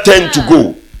Abner turned to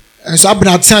go, then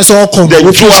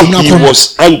Joab, he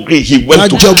was angry. He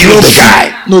went to kill the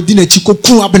guy.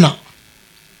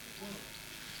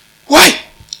 Why?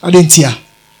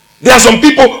 There are some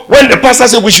people, when the pastor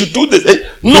said we should do this,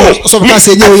 no, I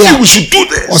think we should do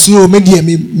this.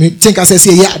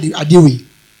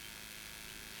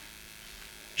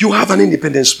 You have an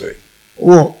independent spirit.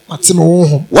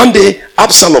 One day,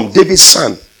 Absalom, David's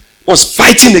son, was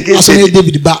fighting against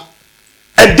David.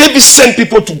 And David sent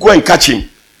people to go and catch him.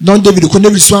 And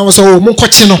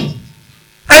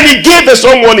he gave a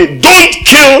strong warning, don't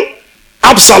kill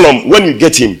Absalom when you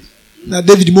get him.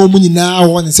 Absalom,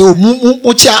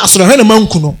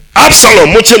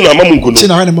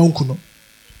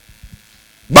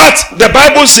 but the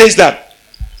Bible says that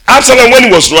Absalom, when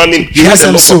he was running, he had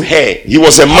a lot of hair. He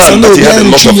was a man, but he had a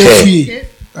lot of hair.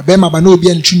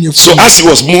 So as he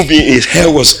was moving, his hair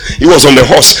was on the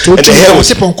horse, and the hair was.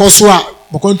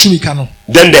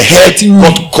 Then the hair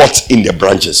got caught in the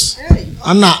branches.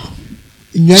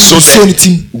 So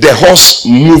the horse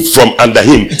moved from under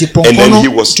him, and then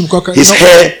his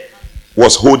hair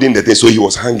was holding the thing, so he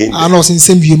was hanging there.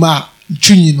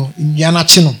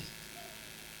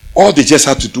 All they just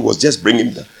had to do was just bring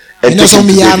him down and take him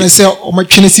to David.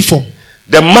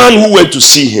 The man who went to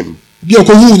see him, he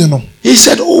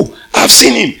said, "Oh, I've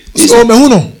seen him."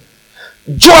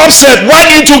 Joab said, "Why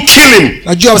didn't you kill him?"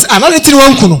 And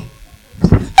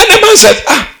the man said,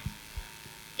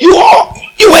 you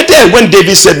were there when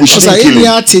David said we shouldn't kill him."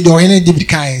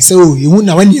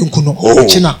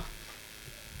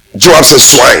 Joab said,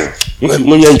 "Swine."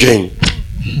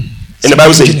 And the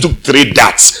Bible says he took 3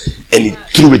 darts and he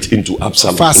threw it into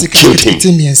Absalom and killed him.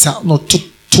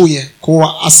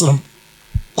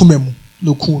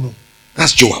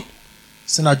 That's Joab.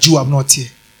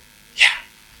 Yeah.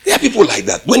 There are people like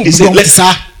that. When they say,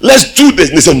 let's do this,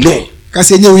 they say, no.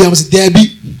 It's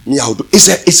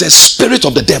a spirit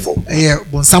of the devil.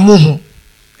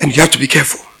 And you have to be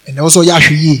careful. Yeah.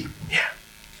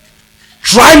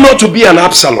 Try not to be an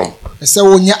Absalom.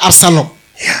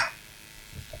 Yeah.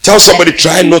 Tell somebody,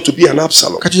 try not to be an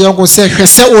Absalom.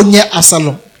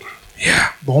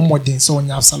 Yeah.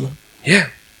 Yeah.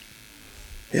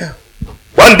 Yeah.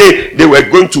 One day they were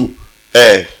going to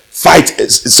fight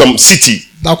some city.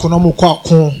 And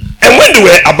when they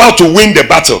were about to win the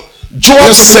battle,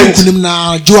 Joab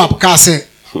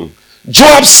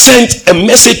sent a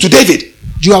message to David.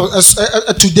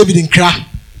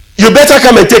 You better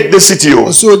come and take this city.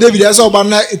 Because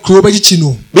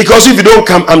if you don't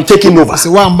come, I'm taking over. I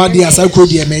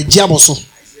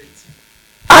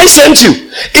sent you.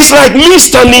 It's like me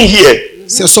standing here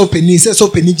Sɛ sɛ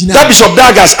ɔpɛni gyina. That Bishop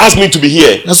Dag has asked me to be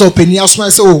here. Na sɛ ɔpɛni asoma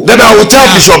sɛ o. Then I will tell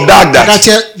Bishop Dag that.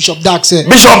 Akakyɛ Bishop Dag sɛ.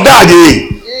 Bishop Dag,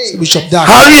 Bishop Dag.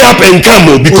 hurry up and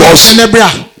come because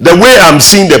the way I'm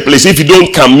seeing the place, if you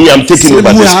don't come, me, I'm taking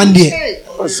over this.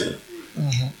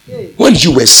 When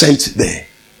you were sent there.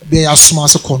 Yeah.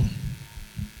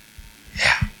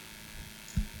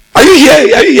 Are you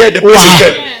here? Are you here? The place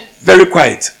is very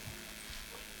quiet.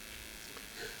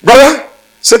 Brother,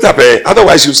 sit up,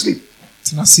 otherwise you sleep.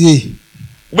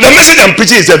 But the message I'm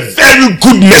preaching is a very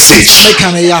good message. I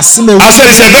said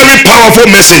it's a very powerful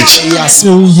message.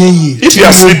 If you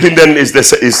are sleeping, then it's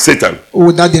Satan.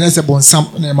 Are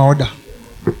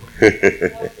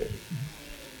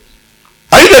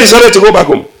you decided to go back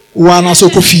home?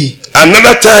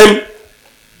 Another time,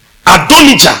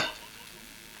 Adonijah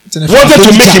wanted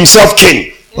to make himself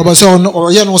king.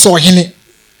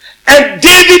 And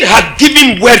David had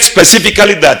given word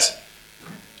specifically that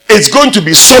it's going to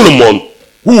be Solomon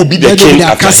who will be the king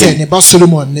after him.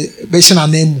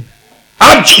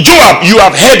 Joab, you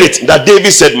have heard it that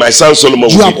David said, my son Solomon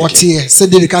will be the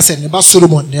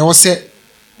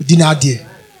king.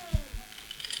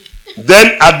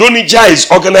 Then Adonijah is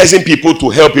organizing people to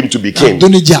help him to be king.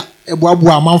 Then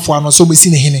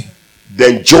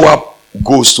Joab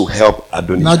goes to help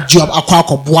Adonijah.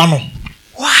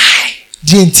 Why?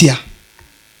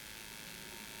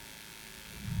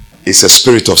 It's a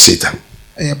spirit of Satan.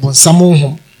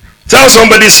 Tell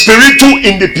somebody, spiritu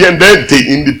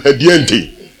independiente.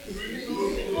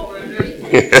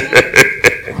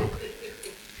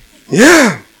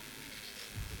 Yeah.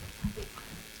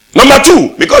 Number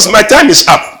 2, because my time is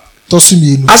up. I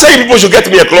say people should get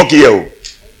me a clock here.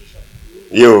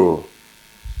 Yo.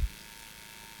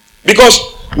 Because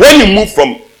when you move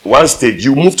from one stage,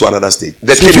 you move to another stage.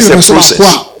 The thing is a process.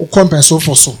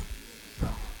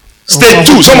 Stage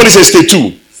 2. Somebody say stage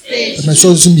 2.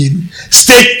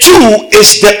 Stage 2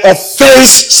 is the offense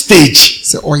stage.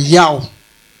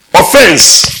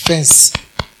 Offense.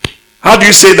 How do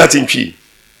you say that in P?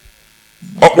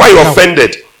 Why you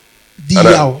offended?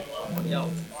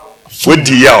 With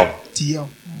DL.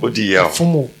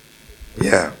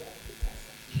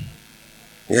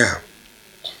 Yeah.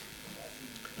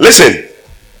 Listen.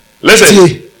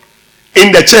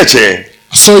 In the church,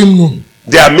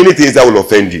 there are many things that will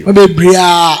offend you.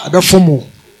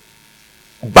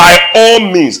 By all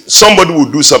means, somebody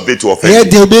will do something to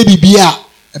offend you.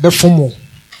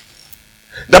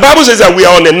 The Bible says that we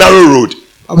are on a narrow road.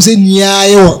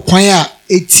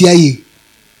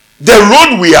 The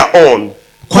road we are on.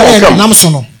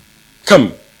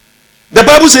 Come. The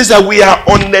Bible says that we are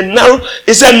on the narrow.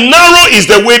 It's a narrow is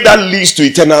the way that leads to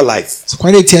eternal life. So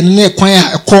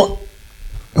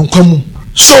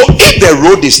if the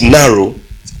road is narrow,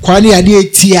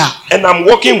 and I'm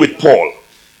walking with Paul,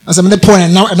 this is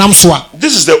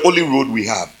the only road we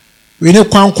have. And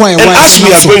as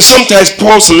we are going, sometimes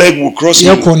Paul's leg will cross me.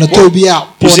 You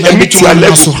see, and me too, my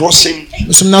leg will cross him. I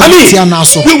mean,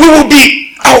 we will be.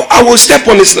 I will step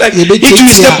on his leg. You will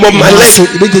step on my leg.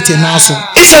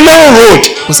 It's a narrow road.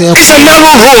 It's a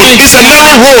narrow road. It's a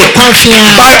narrow road.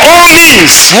 By all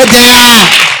means,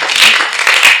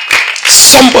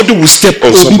 somebody will step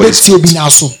on somebody's foot.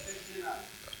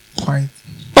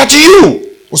 But you,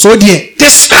 the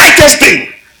slightest thing,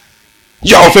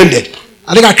 you are offended.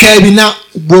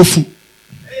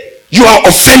 You are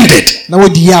offended.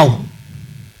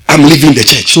 I'm leaving the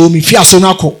church.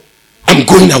 I'm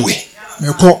going away.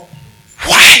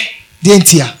 Why?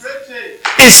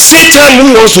 It's Satan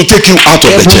who wants to take you out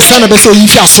of the church.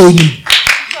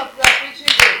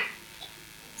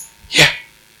 Yeah.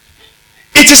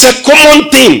 It is a common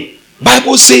thing.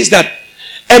 Bible says that,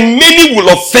 and many will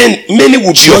offend, many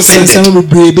will be offended,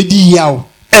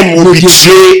 and will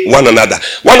betray one another.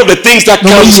 One of the things that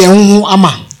comes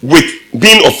with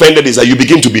being offended is that you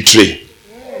begin to betray.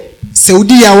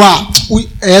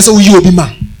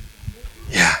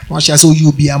 Yeah.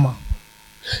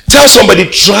 Tell somebody,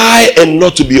 try and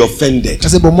not to be offended. Yeah.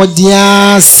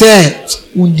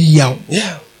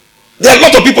 There are a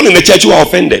lot of people in the church who are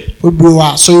offended.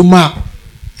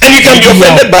 And you can be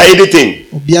offended by anything.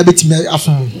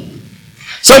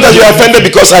 Sometimes you are offended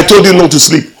because I told you not to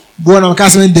sleep.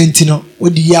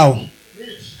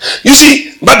 You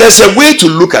see, but there's a way to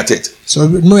look at it.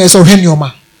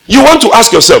 You want to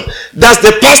ask yourself, does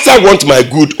the pastor want my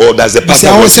good or does the pastor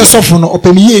want my good?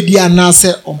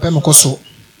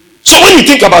 So when you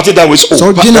think about it that way, the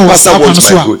pastor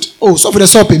wants my good.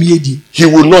 He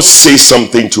will not say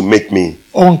something to make me.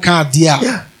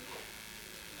 Yeah.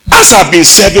 As I've been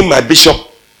serving my bishop,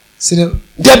 there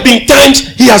have been times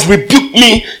he has rebuked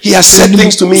me, he has said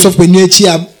things to me.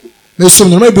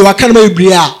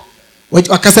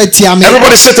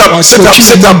 Everybody sit up, sit up,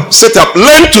 sit up, sit up.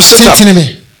 Learn to sit up.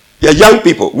 Yeah, young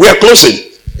people, we are closing.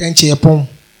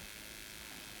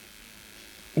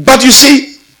 But you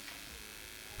see,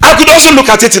 I could also look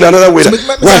at it in another way.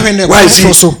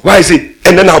 Why is it?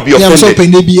 And then I'll be offended.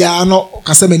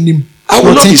 I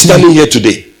will not be standing here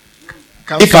today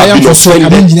if I've been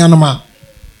offended.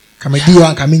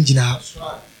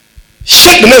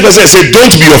 Shake the next person and say,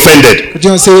 don't be offended.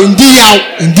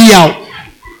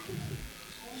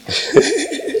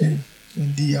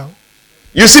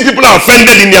 You see, people are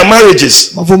offended in their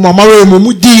marriages.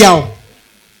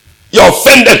 You're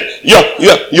offended. Your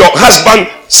husband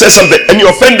says something and you're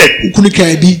offended.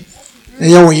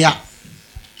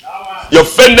 You're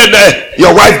offended.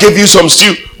 Your wife gave you some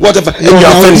stew, whatever, and you're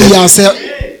offended.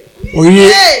 One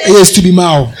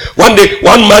day,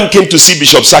 one man came to see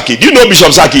Bishop Saki. Do you know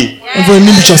Bishop Saki?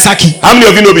 How many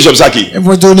of you know Bishop Saki?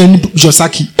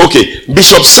 Okay,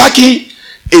 Bishop Saki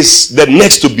is the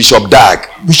next to Bishop Dag.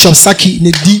 Bishop Saki,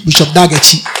 Bishop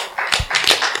Dagachi.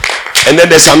 And then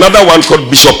there's another one called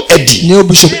Bishop Eddie. No,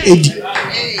 Bishop Eddie.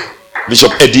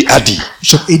 Bishop Eddie Addy.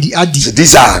 Bishop Eddie Addy. So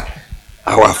these are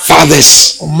our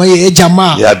fathers.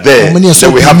 They are there.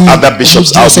 Then we have other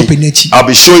bishops. I'll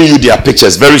be showing you their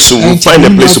pictures very soon. We'll find a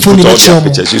place to put all their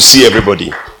pictures. You see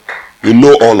everybody. You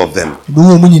know all of them. We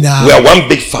are one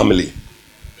big family.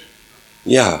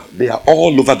 Yeah, they are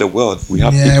all over the world. We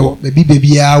have people.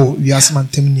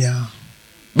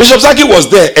 Bishop Saki was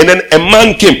there, and then a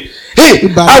man came. Hey,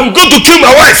 I'm going to kill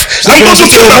my wife. I'm going to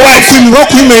kill my wife.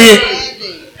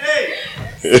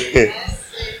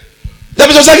 The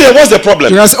Bishop Saki, what's the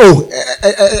problem? How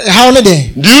do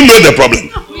you know the problem?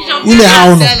 Do you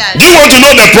want to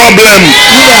know the problem?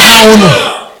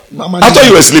 I thought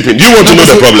you were sleeping. Do you want to know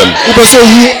the problem?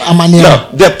 Now,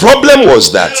 the problem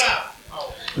was that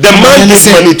the man gave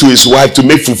money to his wife to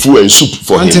make fufu and soup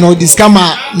for him.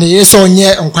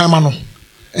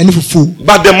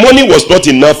 But the money was not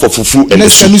enough for fufu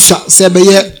and soup.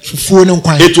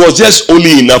 It was just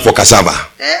only enough for cassava.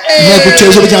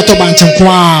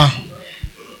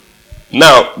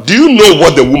 Now, do you know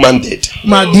what the woman did? She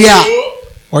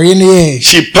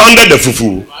pounded the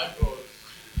fufu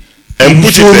and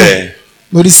put it there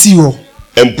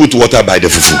and put water by the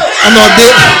fufu.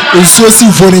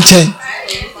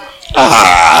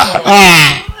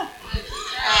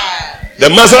 The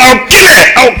man said, I'll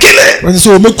kill it.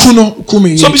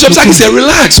 So Bishop Saki said,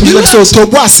 relax.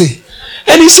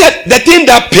 And he said, the thing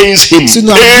that pains him is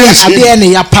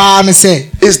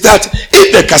that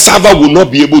if the cassava will not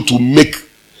be able to make,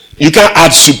 you can't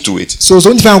add soup to it. Leave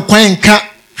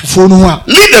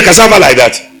the cassava like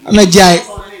that.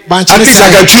 At least I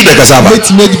can chew the cassava. But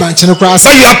you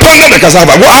have pounded the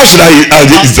cassava. How should I eat that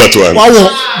one?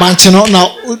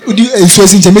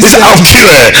 I'll kill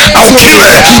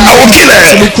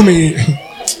it.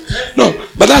 No,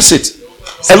 but that's it.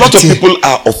 A lot of people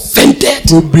are offended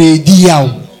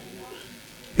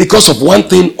because of one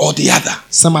thing or the other.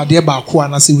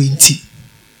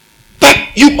 But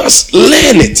you must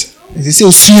learn it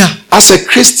as a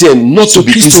Christian not to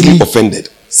be easily offended.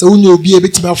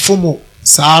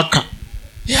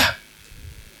 Yeah.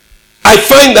 I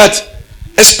find that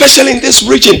especially in this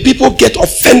region, people get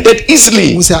offended easily.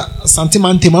 I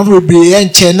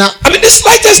mean, the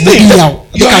slightest thing.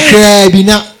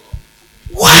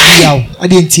 Why?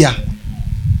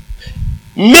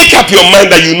 Make up your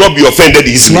mind that you will not be offended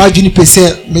easily.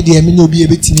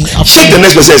 Shake the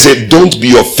next person and say, don't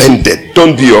be offended.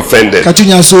 Don't be offended.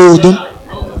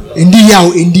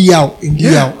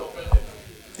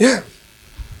 Yeah.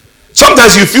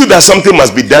 Sometimes you feel that something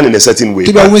must be done in a certain way.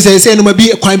 Yeah.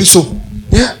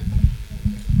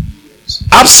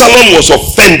 Absalom was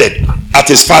offended at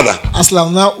his father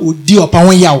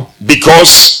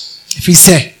because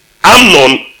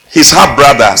Amnon, his half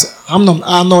brother,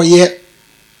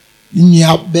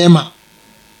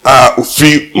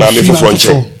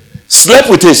 slept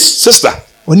with his sister.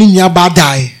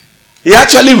 He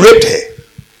actually raped her.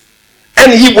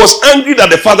 And he was angry that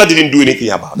the father didn't do anything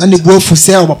about it.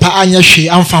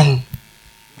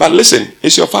 But listen,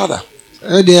 it's your father.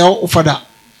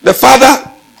 The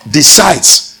father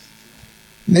decides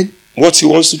what he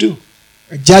wants to do.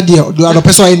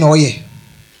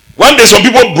 One day some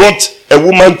people brought a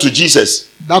woman to Jesus.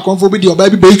 And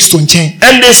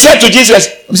they said to Jesus,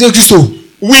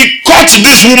 we caught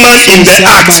this woman in the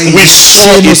act. We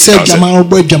saw it.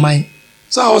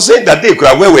 So I was saying that day,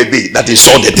 where were they that they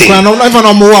saw the thing? You are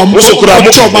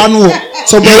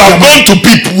going to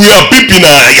peep. We are peeping.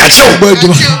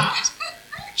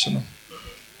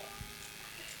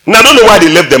 Now I don't know why they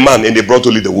left the man and they brought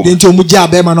only the woman. Nti omu gya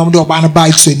bɛrima na ɔmo de ɔbaa no baa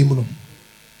etu anim no.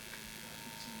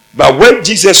 But when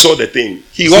Jesus saw the thing,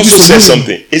 he also said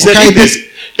something. He said, if there's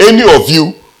any of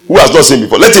you who has not seen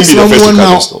before, let him be the first to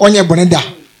cast the stone. Ɔnyɛ bɔnɛ da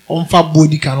ɔmfa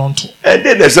bodi ka no nto. And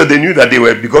then they said they knew that they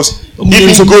were, because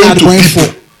even going to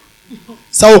people.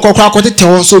 Sa wo kokora kote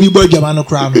tewo so bi bɔ adwama no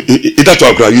kra no. That's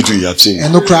what you two you have seen.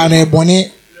 Ɛno kra na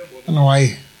bɔnɛ na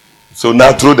waye. So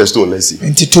now throw the stone, let's see.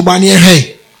 Nti to ba ne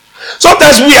ehwe.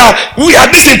 Sometimes we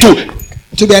are listening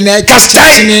to be an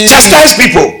chastise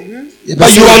people.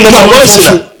 But you are number one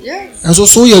sinner. And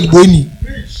so you boy.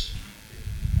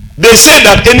 They say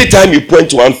that anytime you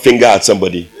point one finger at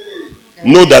somebody,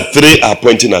 know that 3 are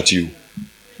pointing at you.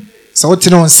 So what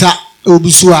you know, sa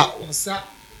obusua.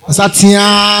 1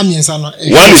 is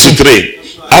to 3.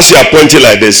 As you are pointing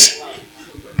like this.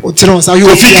 Kofi,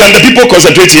 can the people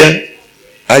concentrate here?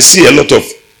 I see a lot of,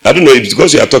 I don't know, it's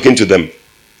because you are talking to them.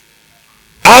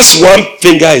 As one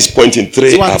finger is pointing,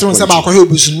 3 are pointing.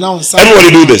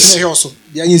 Everybody do this.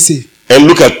 And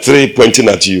look at 3 pointing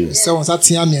at you. So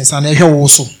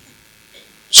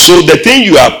the thing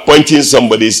you are pointing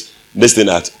somebody's listening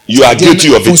at, you are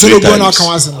guilty of it 3 times.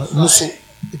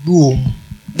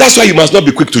 That's why you must not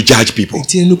be quick to judge people.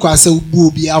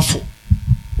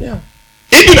 Yeah.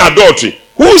 Even adultery.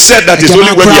 Who said that it's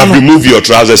only when you have removed your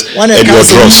trousers and your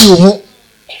drawers?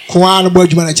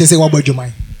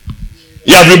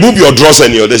 You have removed your drawers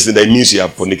and your destiny, that means you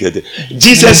have fornicated.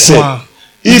 Jesus said,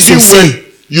 even when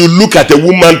you look at a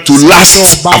woman to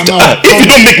lust after her, if you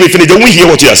don't make me finish, they won't hear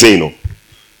what you are saying. No?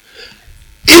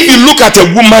 If you look at a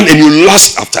woman and you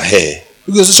lust after her,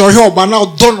 you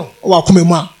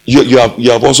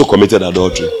have also committed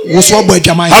adultery. How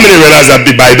many realize that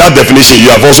by that definition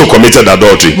you have also committed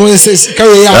adultery?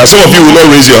 Some of you will not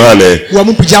raise your hand.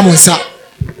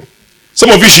 Some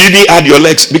of you should even add your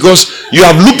legs, because you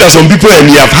have looked at some people and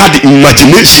you have had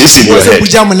imaginations in your head.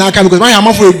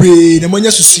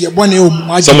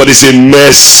 Somebody say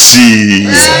mercy.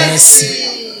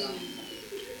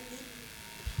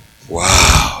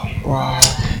 Wow.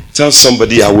 Tell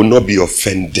somebody, I will not be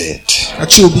offended. Yeah,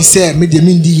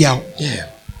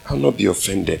 I will not be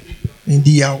offended.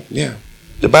 Yeah.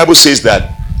 The Bible says that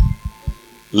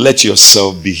let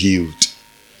yourself be healed.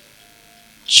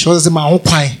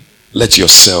 Let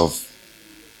yourself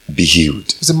be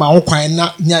healed.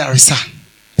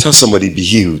 Tell somebody, be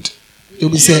healed.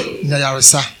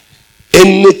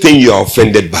 Anything you are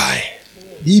offended by,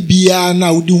 may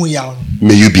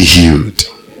you be healed.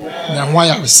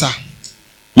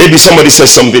 Maybe somebody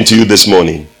says something to you this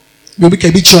morning. Be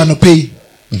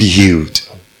healed.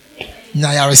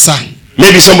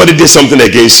 Maybe somebody did something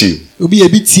against you.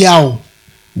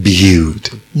 Be healed.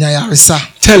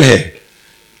 Tell her.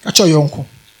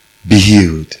 Be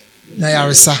healed.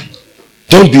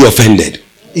 Don't be offended.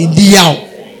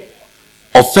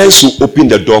 Offense will open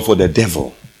the door for the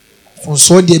devil.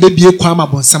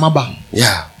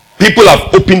 Yeah. People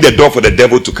have opened the door for the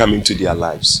devil to come into their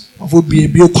lives. But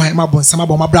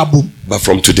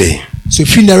from today,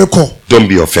 don't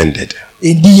be offended.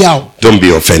 Don't be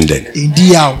offended.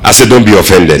 I said, don't be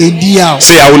offended.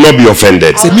 Say, I will not be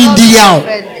offended.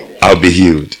 I'll be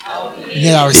healed.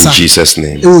 In Jesus'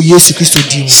 name.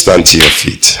 Stand to your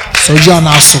feet.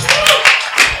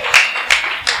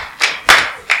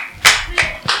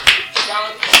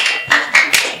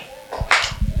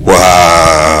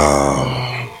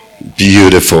 Wow.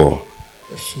 Beautiful.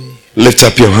 Lift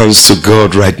up your hands to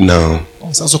God right now.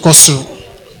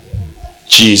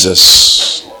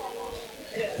 Jesus.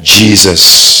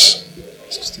 Jesus.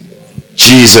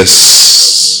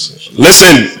 Jesus.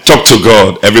 Listen, talk to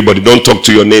God. Everybody, don't talk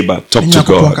to your neighbor. Talk to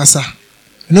God.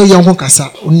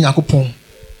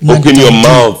 Open your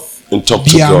mouth and talk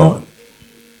to God.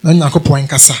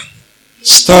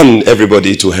 Stand,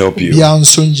 everybody, to help you.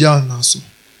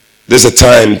 There's a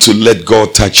time to let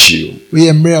God touch you.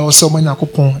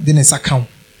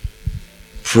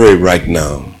 Pray right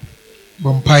now.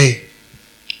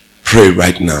 Pray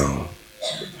right now.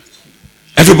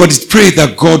 Everybody pray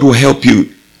that God will help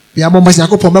you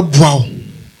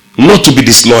not to be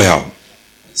disloyal,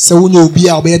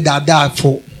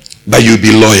 but you'll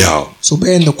be loyal.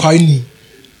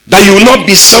 That you will not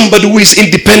be somebody who is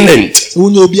independent,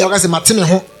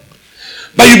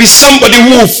 but you'll be somebody who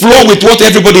will flow with what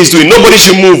everybody is doing. Nobody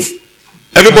should move.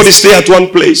 Everybody stay at one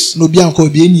place. Today,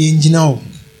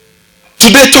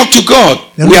 talk to God.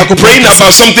 We are praying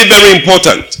about something very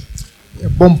important.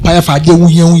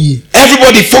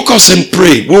 Everybody focus and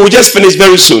pray. We will just finish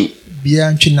very soon.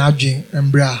 Yeah.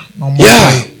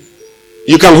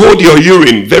 You can hold your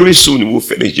urine very soon. We will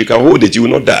finish. You can hold it. You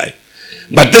will not die.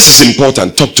 But this is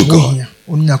important. Talk to God.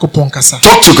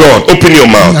 Talk to God. Open your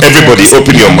mouth. Everybody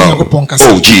open your mouth.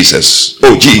 Oh Jesus.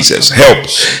 Oh Jesus.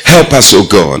 Help us, oh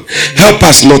God. Help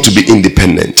us not to be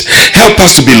independent. Help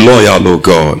us to be loyal, oh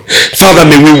God. Father,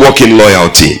 may we walk in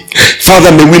loyalty.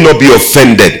 Father, may we not be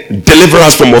offended. Deliver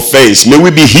us from offense. May we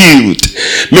be healed.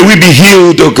 May we be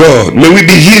healed, oh God. May we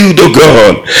be healed, oh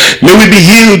God. May we be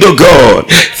healed, oh God.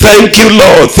 Thank you,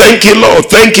 Lord. Thank you, Lord.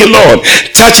 Thank you, Lord.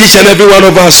 Touch each and every one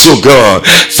of us, oh God.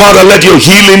 Father, let your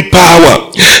healing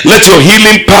power, let your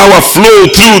healing power flow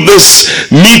through this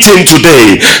meeting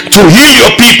today to heal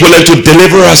your people and to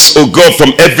deliver us, oh God,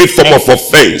 from every form of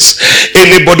offense.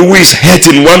 Anybody who is hurt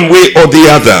in one way or the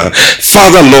other,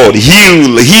 Father, Lord, heal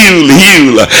in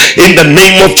the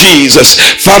name of Jesus.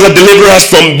 Father, deliver us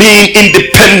from being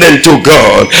independent, oh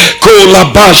God.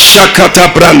 Kolaba shakata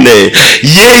brande,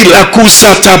 ye la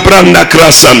kusata branda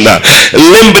krasanda,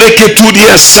 lembreke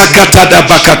tudia sakata da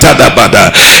bakata da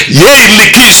bada, ye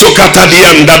likiso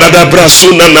katadianda da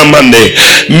brasuna namande,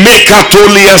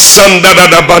 mekatolia sanda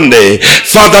da bande.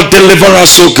 Father, deliver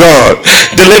us, oh God.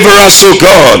 Deliver us, oh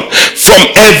God, from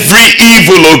every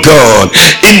evil, oh God,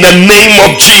 in the name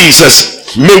of Jesus.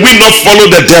 May we not follow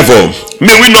the devil.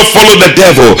 May we not follow the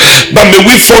devil, but may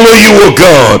we follow you, oh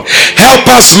God. Help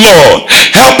us, Lord.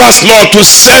 Help us, Lord, to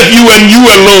serve you and you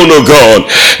alone, oh God.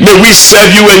 May we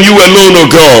serve you and you alone, oh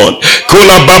God.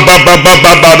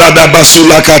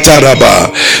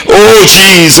 Oh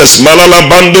Jesus.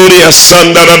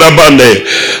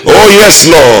 Oh yes,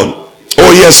 Lord.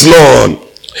 Oh yes, Lord.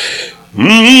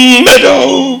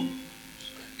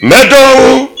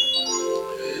 Meadow.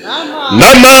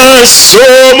 Nama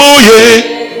somuye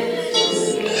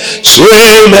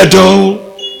swe meadow,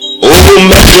 oh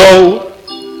meadow.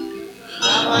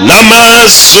 Nama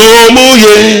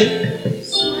somuye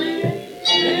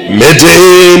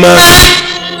medema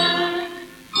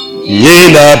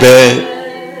nyenabe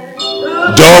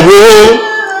dowo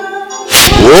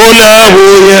ona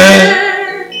woye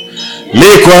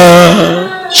mekwa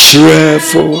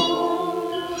shrefo.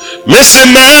 Missy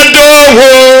Meadow,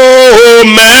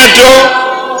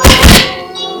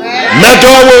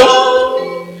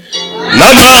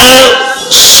 Nama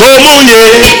Somuye,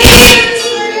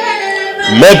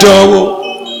 Meadow,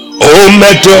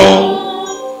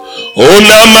 oh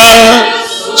Nama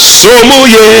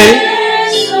Somuye,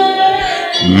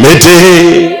 Mede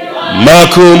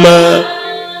Makuma,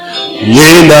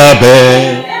 Yenabe,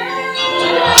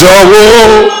 Dowo,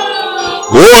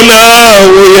 Ona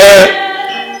Uye.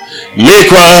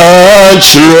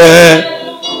 Mekwanchre,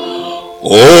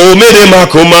 oh medema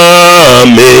kuma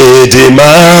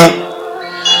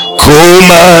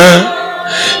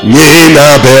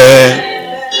nyenabe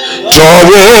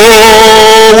towo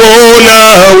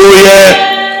na uye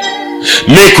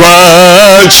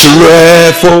mekwanchre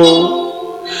fo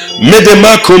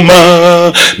medema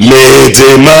kuma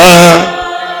nyenabe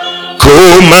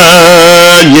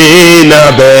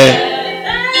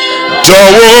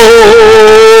towo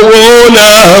na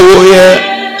uye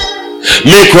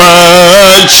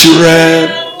mekwanchre.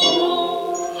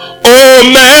 Oh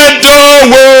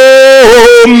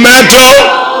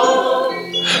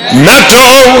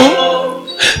meadow,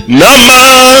 nama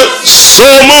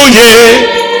somuye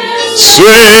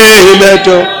swe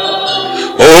meadow.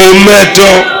 Oh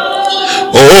meadow,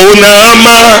 oh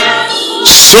nama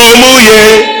somuye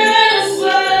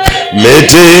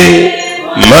mede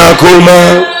makuma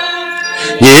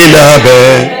yinabe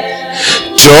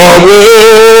towo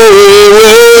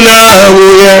na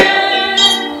uye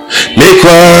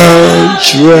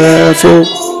mekwanchre.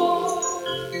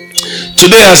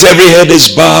 Today, as every head is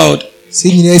bowed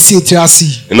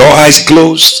and all eyes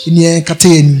closed,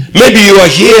 maybe you are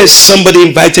here, somebody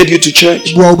invited you to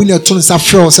church, or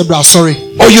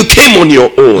you came on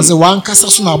your own,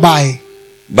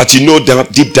 but you know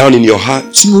deep down in your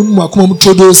heart you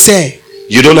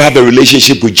don't have a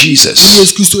relationship with Jesus.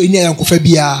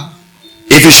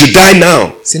 If you should die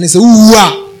now,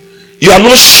 you are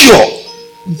not sure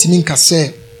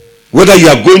whether you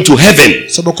are going to heaven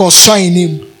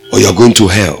or you are going to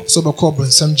hell.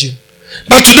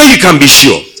 But today you can be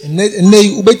sure.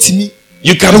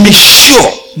 You can be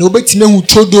sure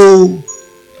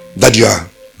that you are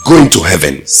going to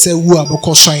heaven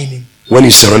when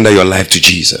you surrender your life to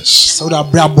Jesus.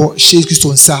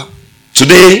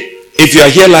 Today, if you are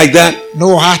here like that,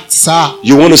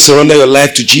 you want to surrender your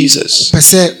life to Jesus and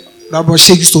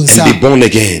be born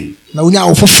again.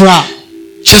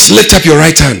 Just lift up your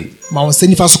right hand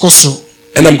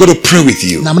and I'm going to pray with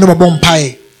you.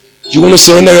 You want to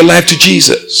surrender your life to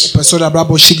Jesus.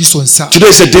 Today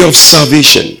is a day of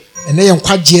salvation.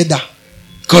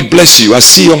 God bless you. I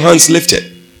see your hands lifted.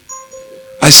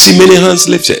 I see many hands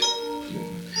lifted.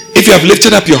 If you have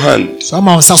lifted up your hand, So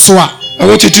ama onsa so a. I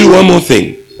want you to do one more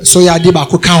thing. So ya de ba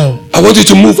ko kan. I want you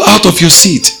to move out of your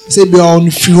seat. Say be on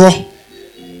fi ho.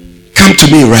 Come to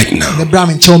me right now. The bra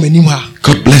me nche o manim ha.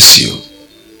 God bless you.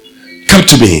 Come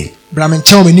to me. Bra me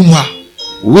nche o manim ha.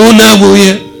 Will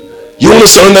you want to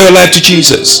surrender your life to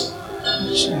Jesus?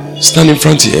 Stand in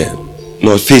front here.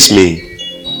 No, face me.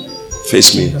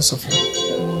 Face me.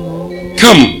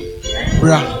 Come.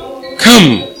 Bra.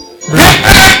 Come.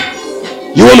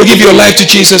 You want to give your life to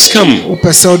Jesus? Come.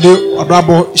 Come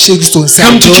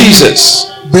to Jesus.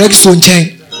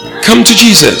 Come to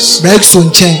Jesus.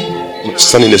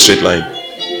 Stand in a straight line.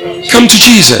 Come to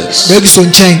Jesus.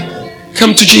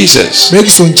 Come to Jesus.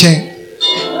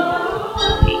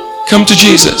 Come to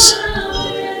Jesus.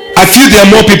 I feel there are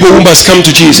more people who must come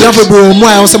to Jesus.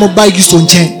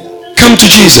 Come to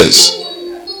Jesus.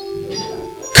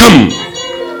 Come.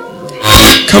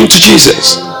 Come to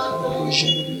Jesus.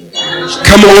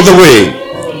 Come all the way.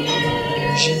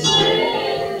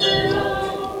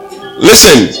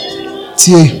 Listen.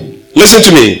 Listen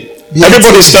to me.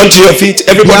 Everybody stand to your feet.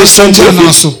 Everybody stand to your feet.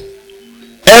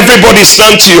 Everybody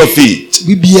stand to your feet.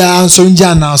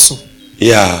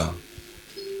 Yeah.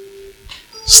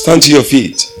 Stand to your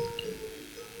feet.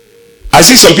 I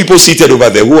see some people seated over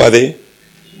there. Who are they?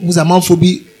 Let's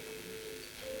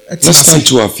stand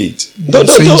to our feet. Don't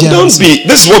be.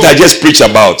 This is what I just preached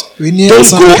about.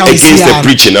 Don't go against the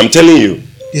preaching. I'm telling you.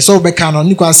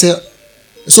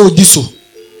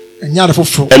 And no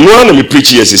one will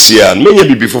preach yes is here. Many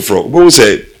be before for. But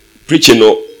say preaching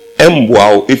no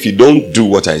wow if you don't do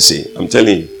what I say. I'm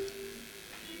telling you.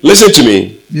 Listen to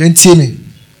me.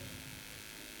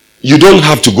 You don't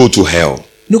have to go to hell.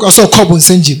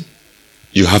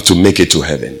 You have to make it to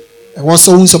heaven.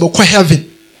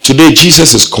 Today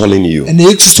Jesus is calling you.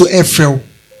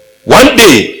 One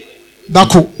day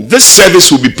this service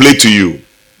will be played to you.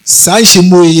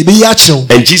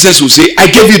 And Jesus will say, I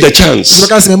gave you the chance,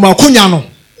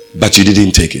 but you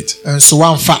didn't take it.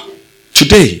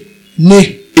 Today,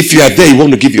 if you are there, you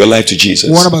want to give your life to Jesus,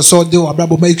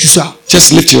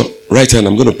 just lift your right hand.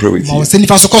 I'm going to pray with you.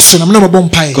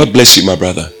 God bless you, my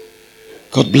brother.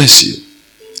 God bless you.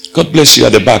 God bless you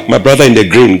at the back. My brother in the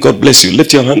green, God bless you.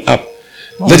 Lift your hand up.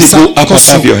 Let it go up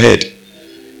above your head.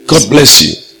 God bless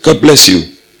you. God bless you.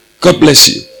 God bless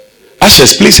you.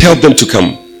 Ushers, please help them to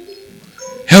come.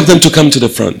 Help them to come to the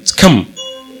front. Come.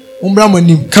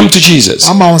 Come to Jesus.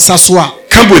 Come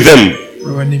with them.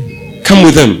 Come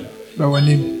with them.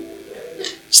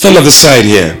 Stand at the side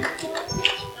here.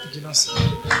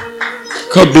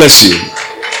 God bless you.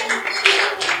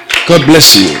 God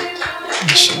bless you.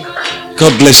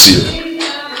 God bless you.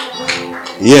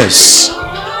 Yes.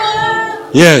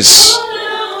 Yes.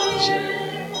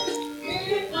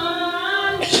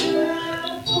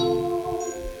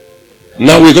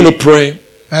 Now we're going to pray.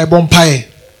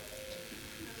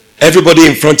 Everybody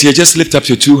in front here, just lift up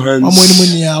your two hands.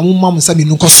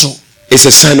 It's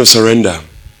a sign of surrender.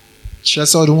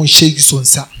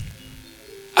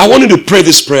 I want you to pray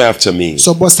this prayer after me.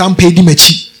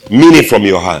 Mean it from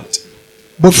your heart.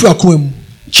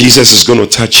 Jesus is going to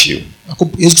touch you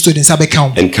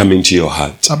and come into your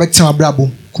heart.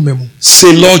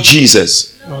 Say, Lord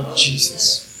Jesus. Lord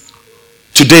Jesus.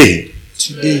 Today,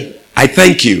 I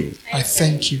thank you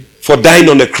for dying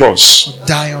on the cross,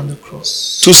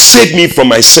 to save me from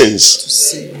my sins.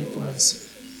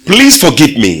 Please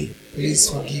forgive me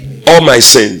all my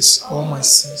sins.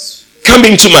 Come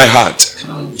into my heart.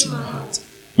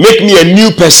 Make me a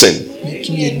new person.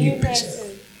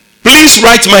 Please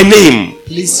write my name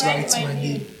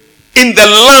in the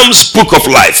Lamb's Book of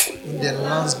Life.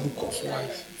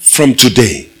 From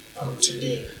today,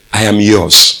 I am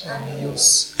yours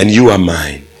and you are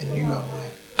mine.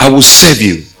 I will serve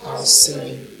you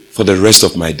for the rest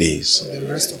of my days.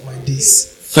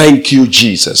 Thank you,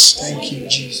 Jesus,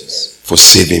 for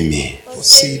saving me.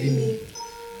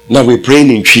 Now we're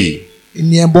praying in Twi.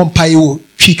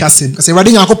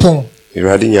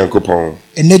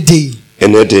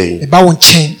 Ene day. Eba wo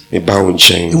nchen.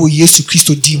 Ewo Yesu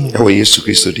Kristo dimu.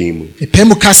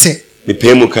 Mepemu kase.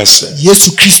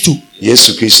 Yesu Kristo.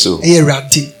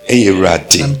 Eye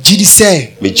rade.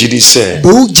 Me jidi se.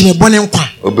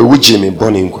 Obewu jime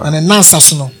bone nkwa. And nansa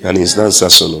so no.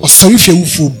 Osori fe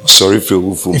wufo.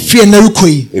 Efri na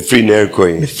rukoi.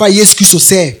 Me fa Yesu Kristo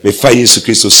se.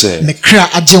 Me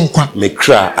kra agye nkwa.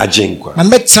 Na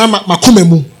metena makoma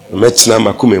mu.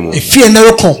 Efri na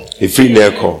rukọ.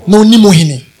 No ni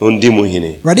mohini.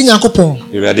 Rade Nyankopon.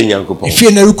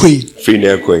 Efri na rukoi.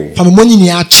 Fa me boni ni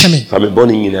acheme.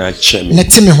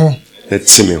 Nete me ho.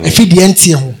 Efri de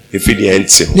entie ho.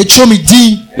 Ne chiro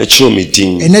me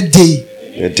din. Ene day.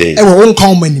 day. Ewo wo nka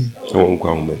wo manim. Won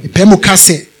kwa home. Epɛ mu ka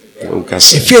sɛ.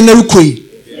 Onkasa. Efie na rukoi.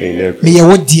 Me ye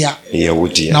wo dia. Ye wo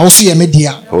dia. Na wo so ye me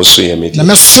dia. Wo so ye me dia.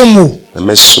 Na mesomo. Na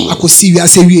mesomo. Akosi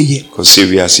wiase wieye. Kosi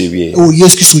wiase wieye. O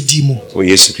Yesu Kristo di mu. O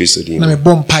Yesu Kristo di mu. Na me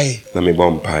bɔ mpae. Na me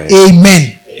bɔ mpae.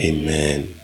 Amen. Amen.